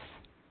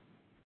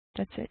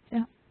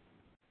 Yeah.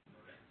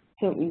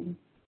 So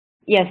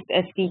yes,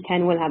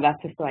 SD10 will have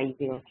access to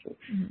IE02,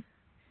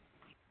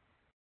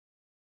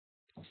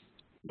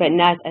 but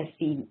not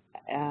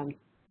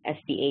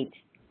SD8.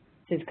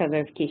 Physical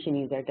verification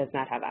user does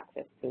not have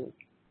access to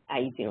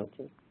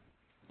IE02.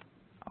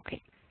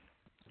 Okay,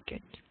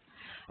 good.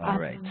 All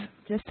right.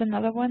 Just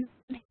another one.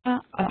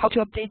 How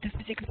to update the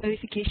physical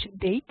verification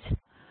date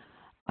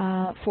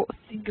for a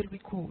single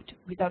record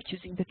without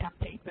using the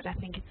template, but I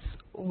think it's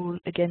all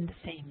again the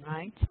same,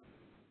 right?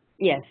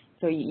 Yes,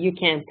 so you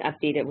can't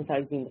update it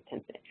without using the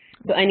template.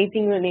 So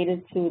anything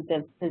related to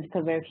the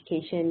physical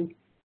verification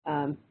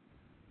and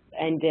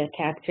the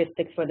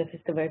characteristics for the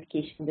physical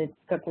verification, the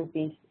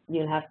discrepancies,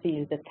 you'll have to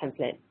use the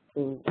template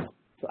to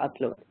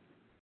upload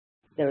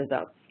the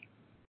results.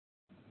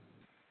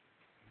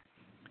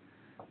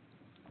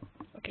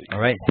 Okay. All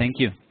right, thank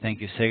you. Thank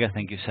you, Sega.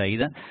 Thank you,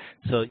 Saida.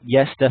 So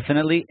yes,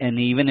 definitely. And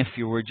even if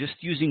you were just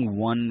using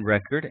one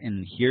record,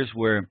 and here's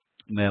where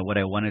what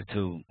I wanted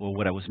to, or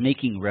what I was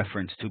making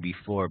reference to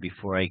before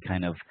I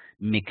kind of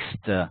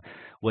mixed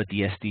what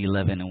the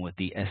SD11 and what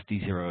the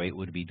SD08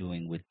 would be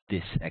doing with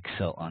this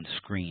Excel on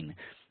screen.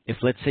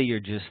 If let's say you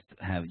just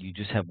have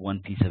one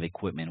piece of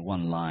equipment,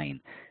 one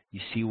line, you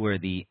see where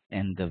the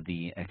end of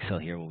the Excel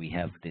here, where we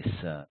have this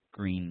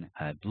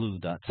blue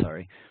dot,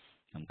 sorry,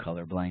 I'm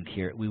colorblind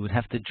here, we would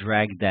have to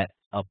drag that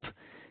up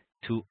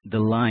to the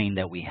line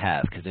that we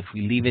have, because if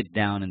we leave it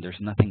down and there's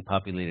nothing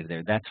populated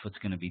there, that's what's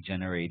going to be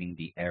generating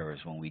the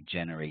errors when we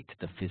generate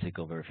the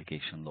physical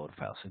verification load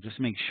file. So just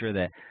make sure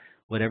that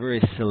whatever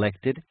is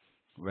selected,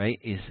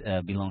 right,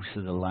 belongs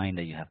to the line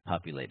that you have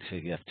populated. So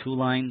if you have two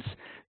lines,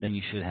 then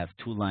you should have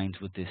two lines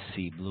with this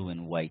blue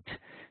and white.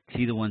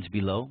 See the ones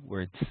below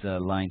where it's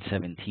line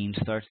 17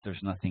 starts,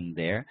 there's nothing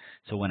there.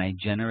 So when I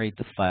generate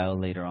the file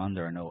later on,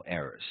 there are no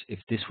errors. If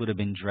this would have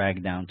been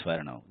dragged down to, I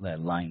don't know,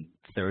 line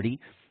 30,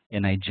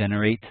 and I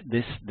generate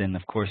this, then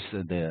of course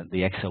the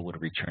Excel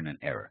would return an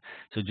error.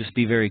 So just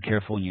be very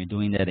careful when you're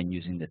doing that and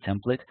using the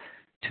template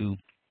to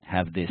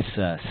have this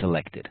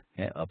selected,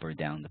 okay, up or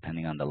down,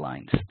 depending on the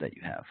lines that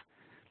you have.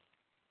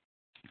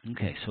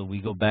 Okay, so we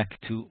go back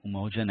to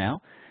Umoja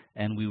now,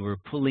 and we were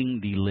pulling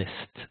the list,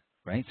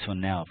 right? So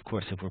now, of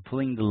course, if we're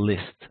pulling the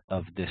list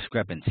of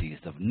discrepancies,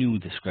 of new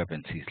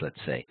discrepancies, let's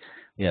say,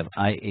 we have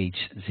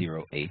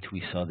IH08.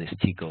 We saw this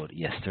T code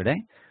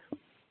yesterday.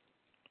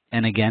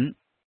 And again,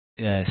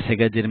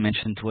 Sega did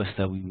mention to us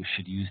that we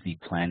should use the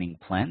planning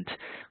plant,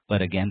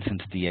 but again,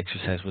 since the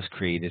exercise was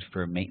created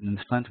for a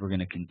maintenance plant, we're going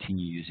to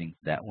continue using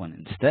that one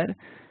instead.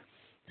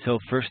 So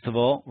first of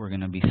all, we're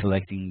going to be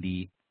selecting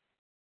the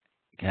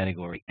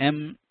category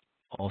M,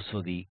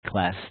 also the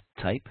class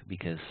type,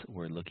 because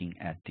we're looking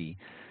at the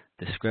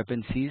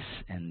discrepancies,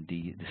 and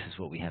this is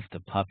what we have to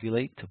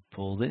populate to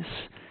pull this.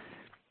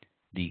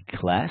 The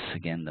class,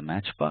 again, the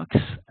matchbox.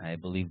 I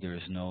believe there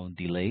is no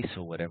delay,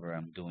 so whatever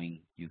I'm doing,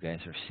 you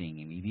guys are seeing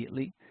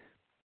immediately.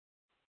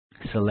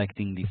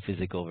 Selecting the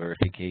physical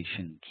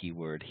verification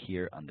keyword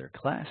here under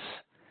class.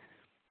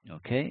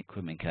 Okay,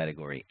 equipment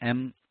category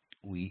M.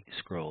 We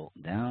scroll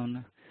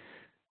down.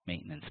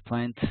 Maintenance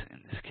plant.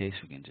 In this case,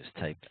 we can just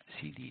type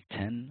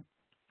CD10.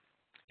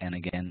 And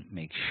again,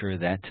 make sure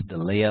that the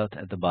layout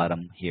at the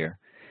bottom here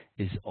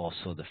is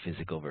also the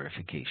physical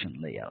verification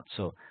layout.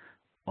 So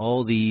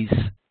all these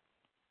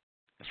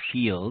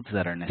fields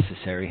that are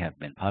necessary have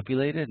been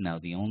populated. Now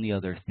the only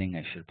other thing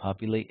I should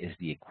populate is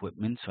the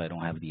equipment, so I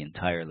don't have the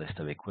entire list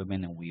of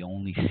equipment and we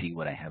only see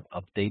what I have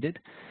updated.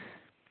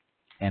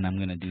 And I'm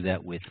going to do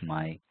that with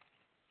my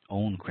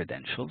own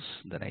credentials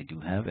that I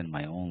do have in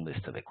my own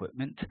list of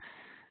equipment.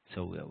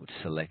 So I would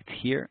select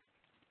here,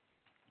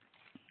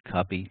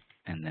 copy,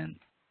 and then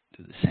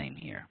do the same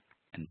here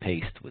and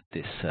paste with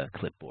this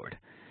clipboard.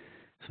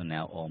 So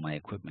now all my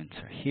equipments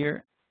are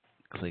here.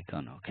 Click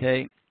on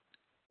OK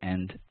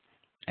and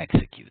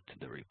execute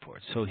the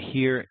report. So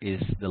here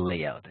is the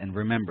layout. And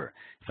remember,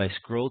 if I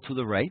scroll to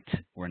the right,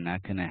 we're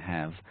not going to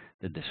have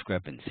the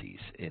discrepancies.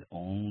 It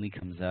only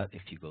comes out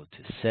if you go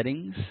to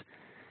Settings,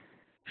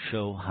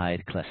 Show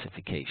Hide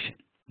Classification.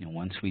 And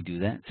once we do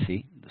that,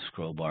 see, the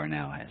scroll bar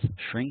now has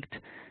shrinked.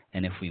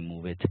 And if we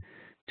move it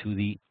to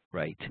the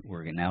right,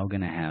 we're now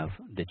going to have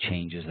the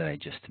changes that I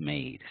just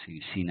made. So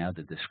you see now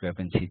the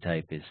discrepancy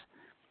type is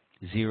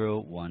 0,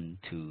 1,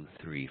 2,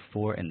 3,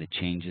 4, and the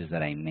changes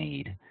that I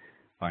made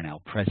are now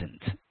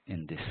present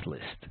in this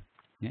list.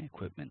 Yeah,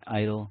 equipment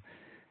idle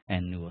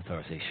and new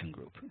authorization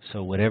group.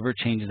 So whatever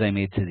changes I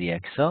made to the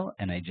Excel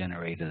and I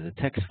generated a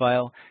text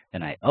file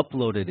and I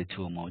uploaded it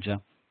to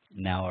Umoja,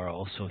 now are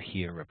also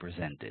here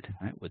represented,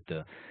 right, with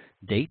the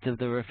date of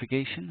the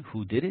verification,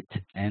 who did it,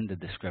 and the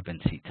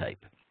discrepancy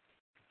type.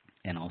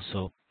 And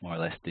also more or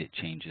less the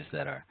changes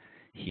that are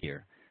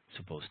here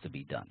supposed to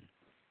be done.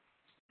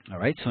 All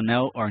right, so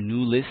now our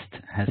new list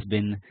has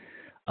been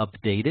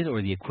updated,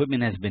 or the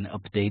equipment has been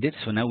updated.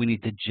 So now we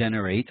need to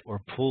generate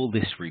or pull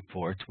this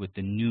report with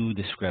the new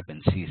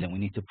discrepancies. And we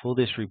need to pull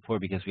this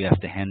report because we have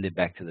to hand it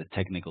back to the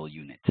technical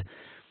unit.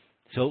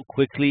 So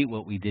quickly,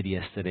 what we did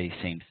yesterday,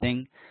 same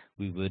thing.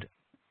 We would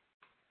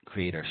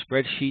create our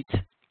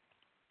spreadsheet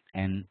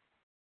and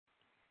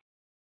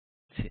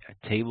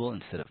a table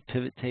instead of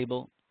pivot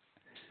table.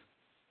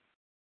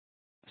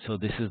 So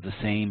this is the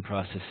same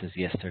process as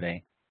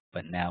yesterday,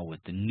 but now with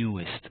the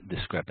newest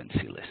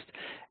discrepancy list.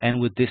 And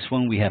with this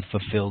one, we have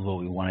fulfilled what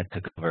we wanted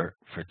to cover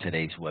for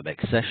today's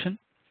WebEx session.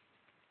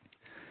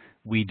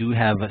 We do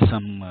have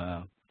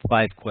some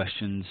 5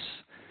 questions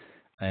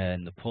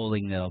in the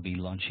polling that I'll be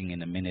launching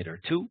in a minute or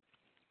two.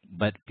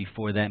 But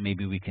before that,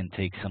 maybe we can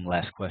take some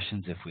last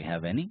questions if we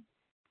have any.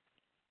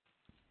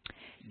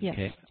 Yes,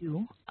 okay. we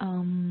do.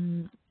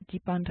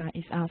 Deepandra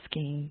is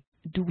asking,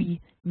 do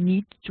we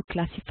need to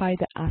classify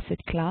the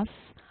asset class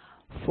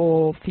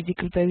for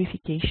physical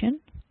verification,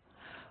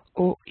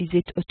 or is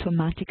it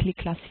automatically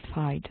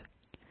classified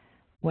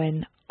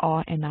when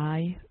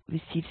R&I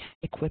receives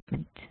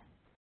equipment?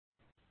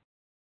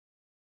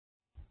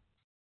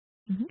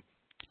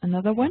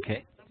 Another one?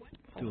 Okay.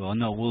 Oh,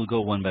 no, we'll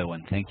go one by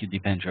one. Thank you,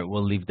 Deepandra.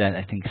 We'll leave that.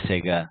 I think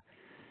Sega,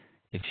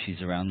 if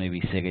she's around, maybe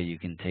Sega, you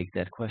can take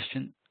that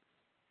question.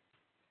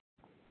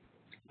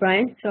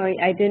 Brian, sorry,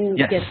 I didn't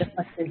Yes. get the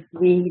question.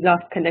 We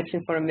lost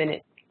connection for a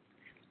minute.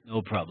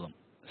 No problem.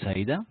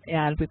 Saida?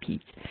 Yeah, I'll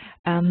repeat.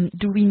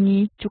 Do we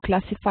need to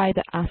classify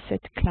the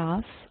asset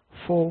class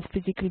for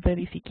physical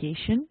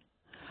verification,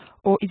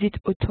 or is it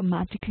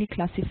automatically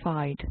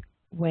classified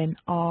when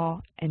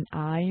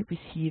R&I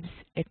receives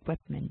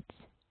equipment?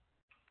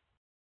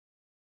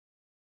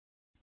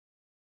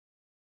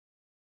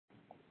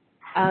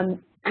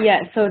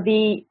 Yeah, so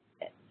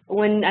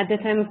when at the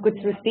time of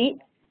goods receipt,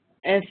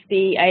 if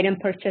the item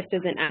purchased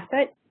is an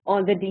asset,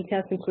 all the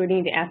details,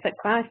 including the asset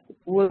class,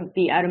 will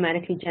be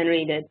automatically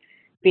generated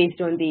based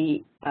on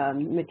the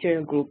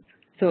material group.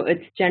 So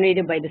it's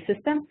generated by the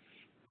system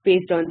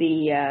based on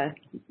the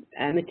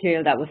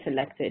material that was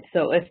selected.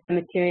 So if the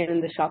material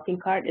in the shopping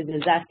cart is a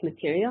ZAS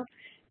material,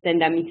 then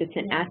that means it's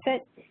an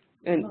asset,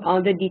 and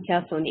all the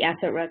details on the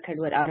asset record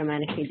would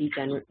automatically be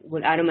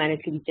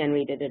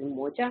generated in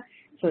Umoja.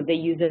 So the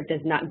user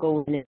does not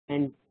go in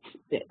and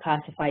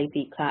classify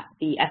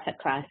the asset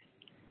class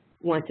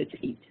once it's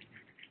received.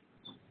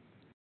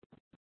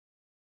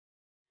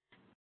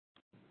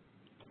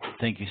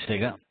 Thank you,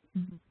 Sega.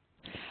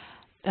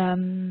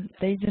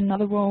 There's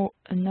another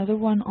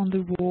one on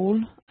the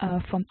roll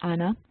from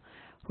Anna,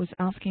 who's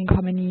asking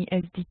how many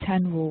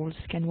SD10 rolls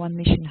can one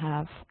machine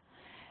have?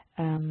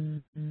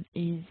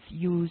 Is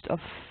use of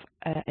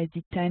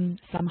SD10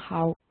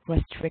 somehow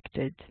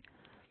restricted?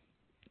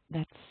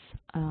 That's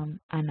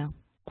Anna's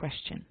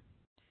question.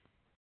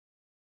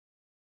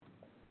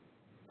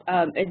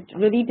 It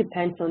really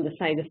depends on the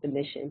size of the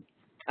mission.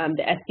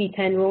 The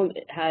SD10 roll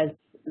has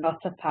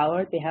lots of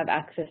power. They have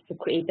access to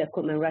create the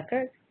equipment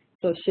record,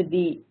 so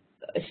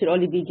it should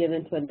only be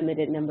given to a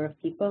limited number of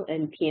people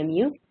in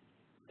PMU.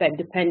 But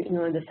depending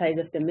on the size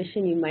of the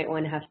mission, you might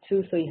want to have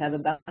 2, so you have a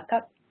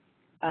backup.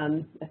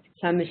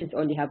 Some missions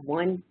only have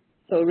 1,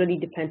 so it really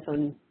depends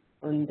on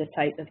the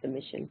size of the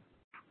mission.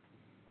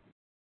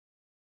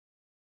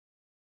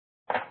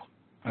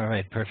 All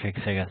right, perfect,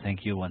 Sega.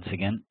 Thank you once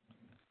again.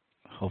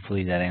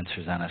 Hopefully that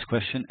answers Anna's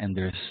question, and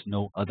there's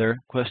no other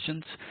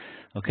questions.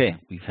 Okay,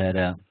 we've had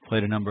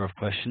quite a number of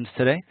questions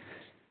today.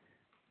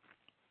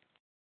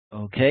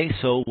 Okay,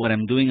 so what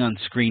I'm doing on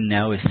screen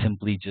now is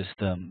simply just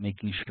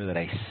making sure that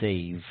I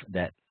save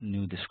that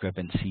new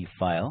discrepancy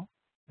file,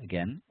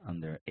 again,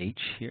 under H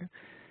here.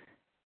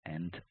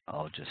 And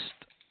I'll just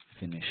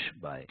finish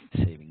by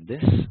saving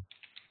this.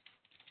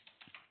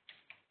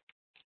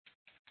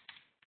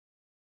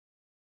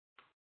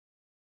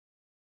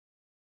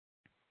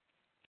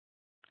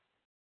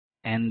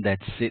 And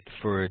that's it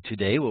for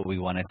today. What we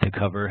wanted to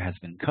cover has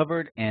been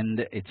covered, and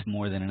it's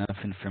more than enough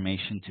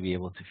information to be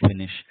able to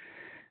finish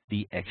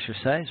the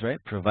exercise, right?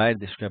 Provide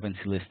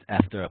discrepancy list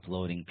after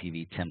uploading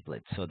PV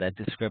template. So that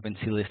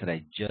discrepancy list that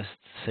I just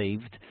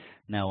saved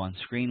now on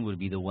screen would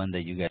be the one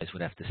that you guys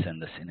would have to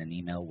send us in an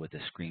email with a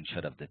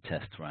screenshot of the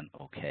test run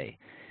OK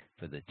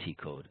for the T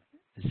code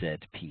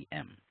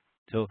ZPM.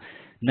 So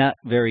not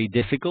very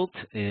difficult.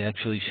 It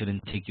actually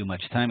shouldn't take you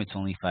much time. It's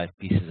only 5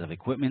 pieces of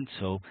equipment.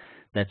 So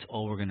that's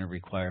all we're going to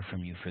require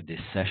from you for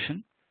this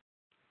session.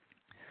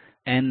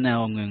 And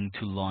now I'm going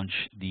to launch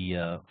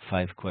the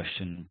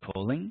 5-question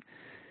polling.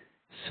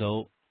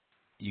 So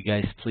you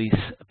guys please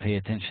pay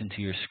attention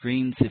to your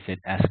screens. If it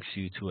asks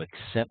you to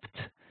accept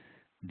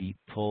the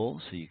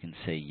poll, so you can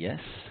say yes.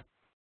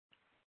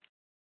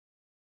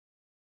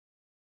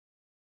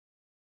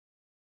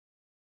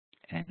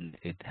 And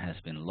it has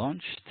been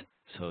launched.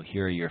 So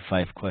here are your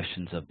 5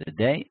 questions of the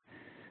day.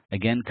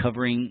 Again,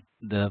 covering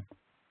the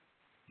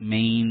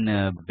main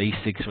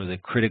basics or the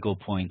critical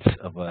points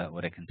of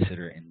what I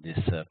consider in this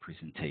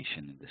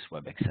presentation, in this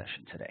WebEx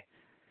session today.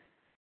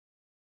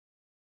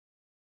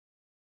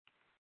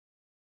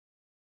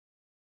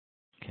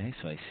 Okay,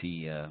 so I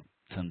see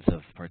tons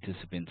of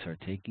participants are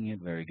taking it.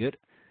 Very good.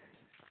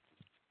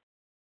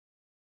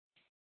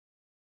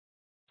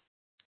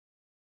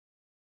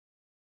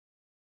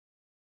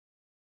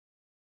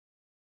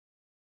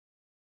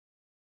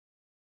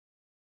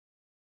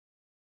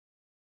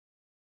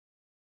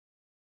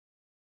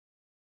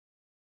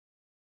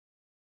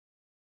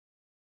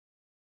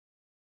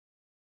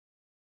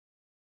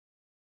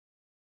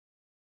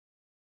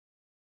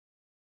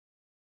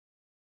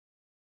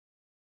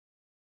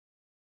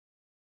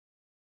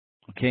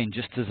 Okay, and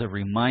just as a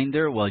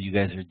reminder, while you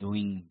guys are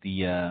doing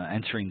the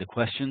answering the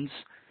questions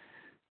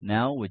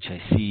now, which I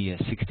see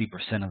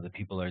 60% of the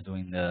people are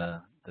doing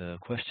the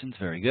questions,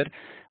 very good.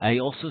 I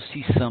also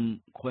see some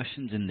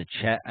questions in the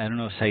chat. I don't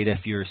know, Saida,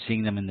 if you're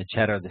seeing them in the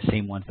chat are the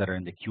same ones that are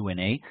in the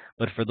Q&A,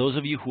 but for those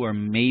of you who are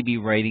maybe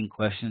writing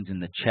questions in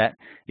the chat,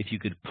 if you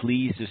could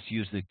please just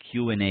use the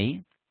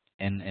Q&A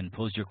and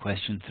pose your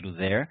questions through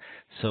there,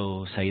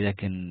 so Saida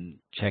can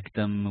check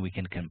them, we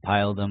can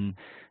compile them,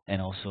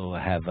 and also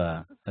have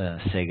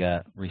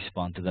Sega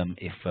respond to them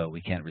if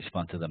we can't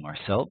respond to them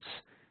ourselves.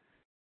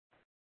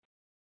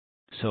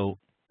 So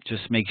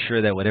just make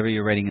sure that whatever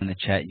you're writing in the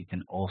chat, you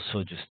can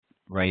also just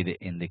write it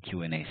in the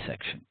Q&A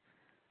section.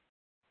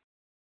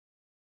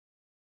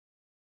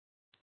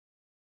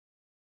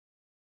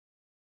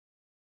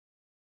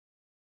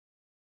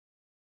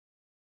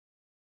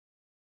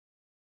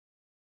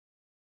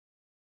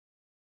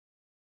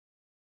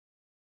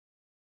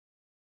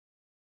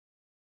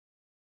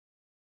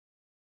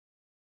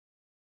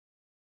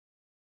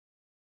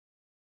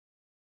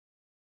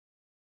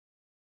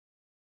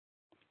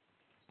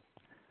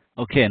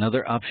 Okay,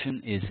 another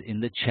option is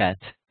in the chat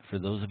for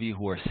those of you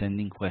who are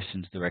sending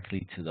questions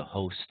directly to the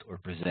host or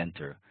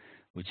presenter,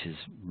 which is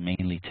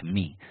mainly to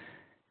me.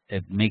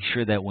 Make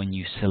sure that when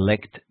you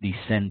select the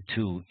send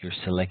to, you're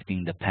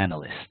selecting the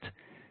panelist,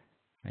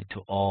 right,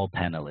 to all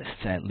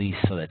panelists, at least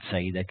so that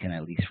Saida can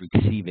at least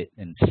receive it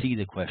and see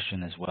the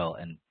question as well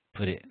and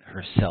put it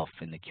herself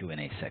in the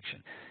Q&A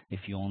section.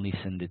 If you only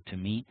send it to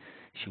me,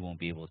 she won't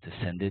be able to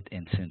send it,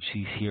 and since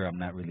she's here, I'm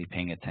not really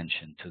paying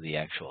attention to the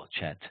actual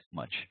chat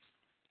much.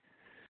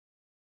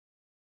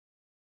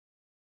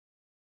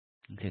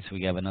 Okay, so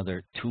we have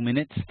another 2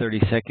 minutes,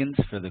 30 seconds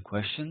for the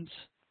questions.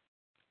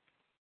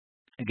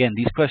 Again,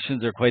 these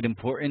questions are quite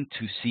important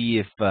to see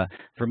if,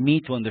 for me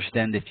to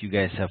understand if you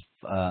guys have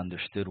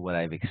understood what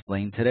I've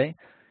explained today,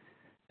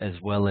 as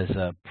well as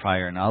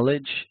prior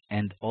knowledge.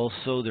 And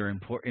also they're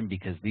important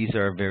because these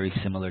are very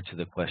similar to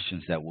the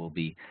questions that will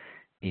be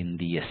in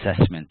the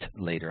assessment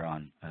later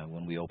on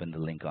when we open the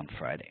link on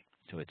Friday.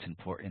 So it's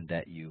important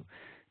that you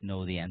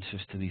know the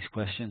answers to these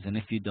questions. And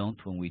if you don't,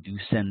 when we do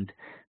send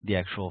the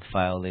actual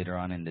file later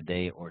on in the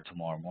day or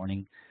tomorrow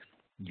morning,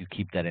 you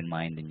keep that in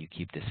mind and you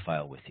keep this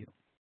file with you.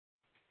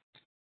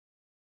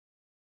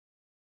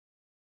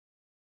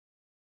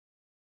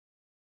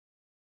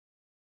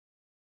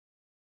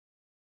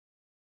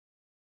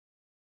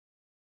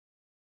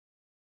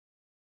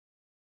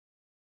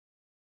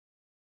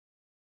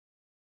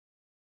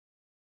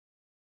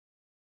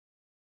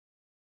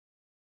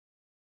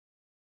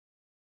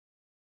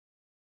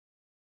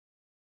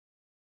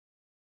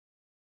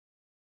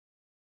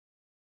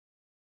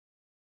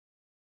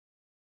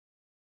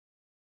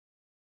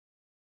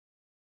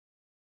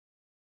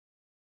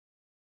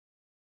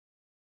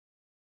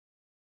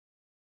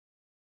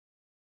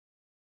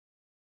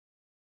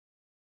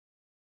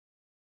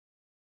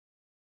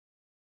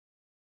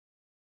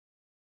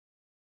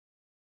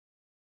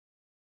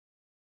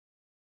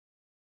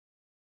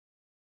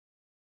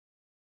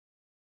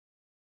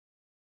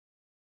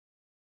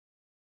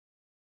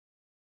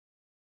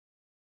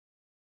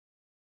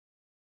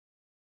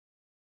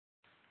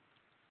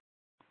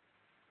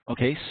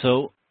 Okay,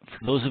 so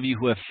for those of you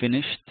who have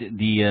finished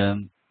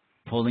the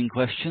polling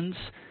questions,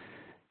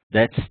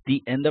 that's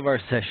the end of our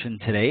session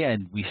today,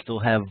 and we still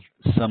have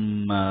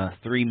some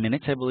 3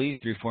 minutes, I believe,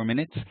 3-4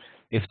 minutes.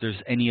 If there's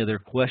any other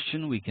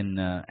question, we can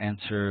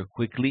answer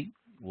quickly.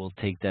 We'll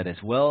take that as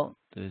well.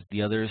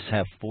 The others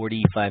have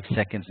 45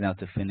 seconds now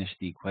to finish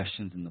the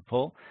questions in the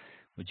poll,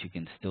 which you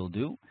can still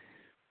do.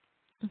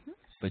 Mm-hmm.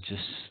 But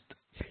just,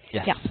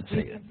 yes. Yeah,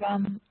 we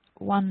have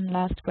one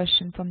last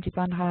question from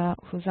Dipandra,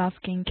 who's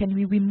asking, can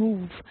we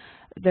remove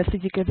the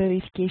physical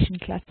verification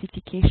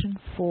classification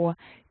for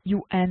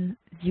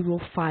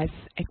UN05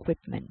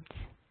 equipment?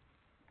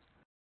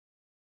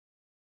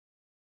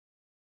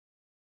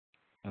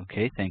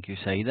 Okay, thank you,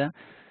 Saida.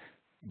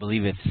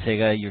 believe if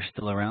Sega, you're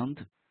still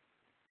around,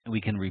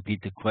 we can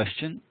repeat the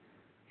question.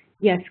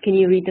 Yes, can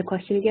you read the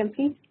question again,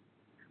 please?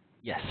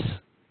 Yes.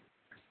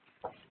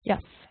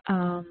 Yes.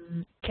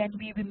 Can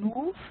we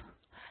remove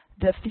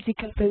the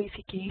physical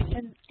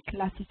verification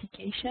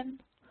classification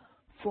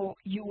for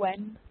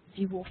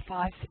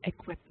UN-05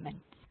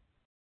 equipment?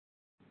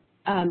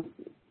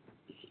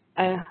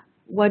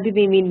 What do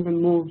they mean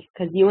remove?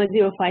 Because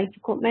UN-05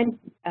 equipment,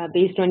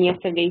 based on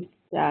yesterday's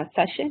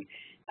session,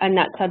 are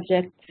not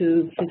subject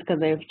to physical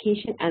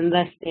verification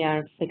unless they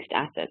are fixed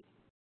assets.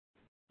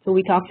 So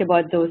we talked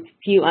about those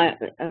few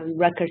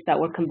records that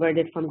were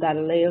converted from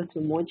Galileo to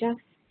Moja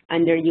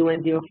under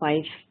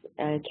UN-05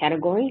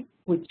 category,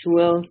 which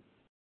will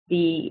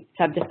be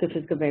subject to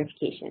physical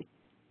verification.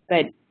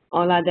 But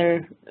all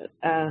other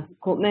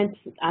equipment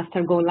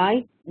after go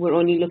live, we're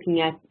only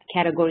looking at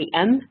category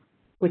M,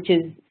 which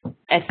is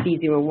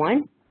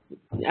SC01,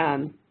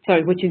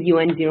 which is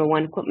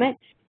UN-01 equipment,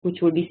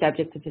 which will be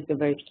subject to physical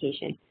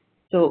verification.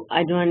 So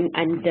I don't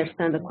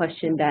understand the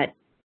question that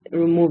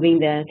removing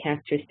the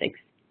characteristics.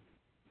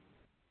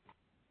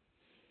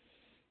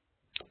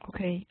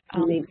 Okay.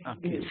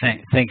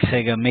 Thanks,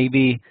 Sega.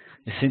 Maybe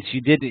since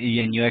you did,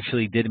 and you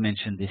actually did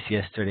mention this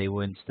yesterday,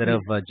 where instead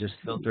of just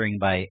filtering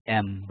by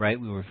M, right,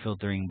 we were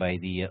filtering by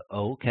the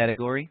O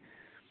category.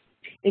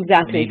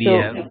 Exactly.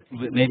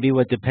 Maybe maybe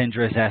what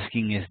Dipendra is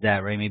asking is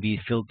that, right? Maybe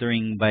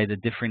filtering by the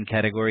different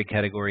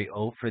category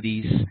O for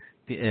these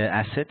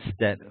assets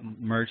that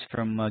merged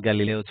from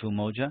Galileo to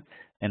Umoja,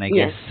 and I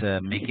yes.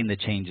 guess making the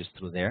changes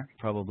through there.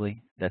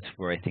 Probably that's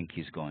where I think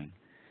he's going.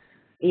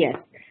 Yes.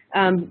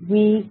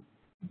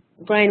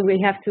 Brian, we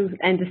have to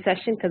end the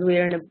session because we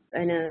are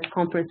in a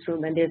conference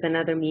room and there's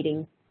another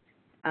meeting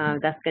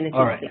that's going to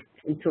take place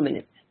in 2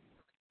 minutes.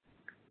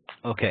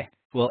 Okay.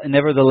 Well,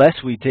 nevertheless,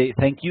 we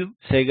thank you,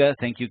 Sega.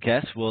 Thank you,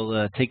 Cass.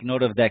 We'll take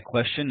note of that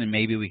question, and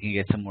maybe we can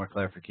get some more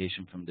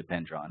clarification from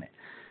Dipendra on it.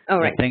 All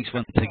right. Thanks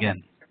once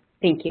again.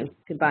 Thank you.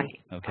 Goodbye.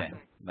 Okay.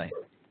 Bye.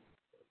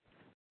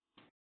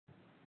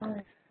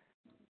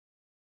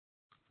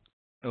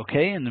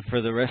 Okay, and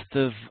for the rest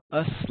of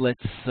us,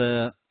 let's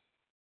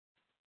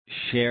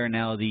share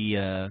now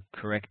the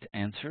correct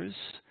answers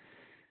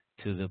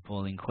to the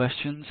polling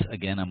questions.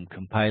 Again, I'm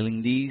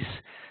compiling these.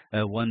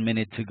 1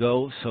 minute to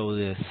go, so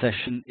the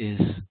session is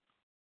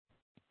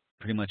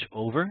pretty much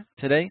over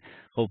today.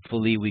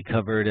 Hopefully we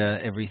covered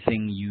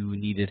everything you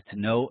needed to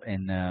know,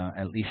 and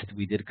at least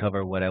we did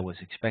cover what I was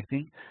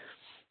expecting.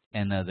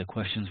 And the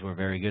questions were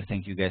very good.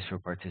 Thank you guys for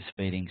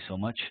participating so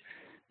much.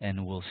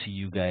 And we'll see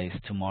you guys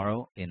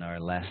tomorrow in our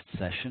last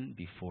session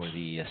before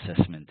the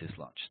assessment is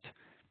launched.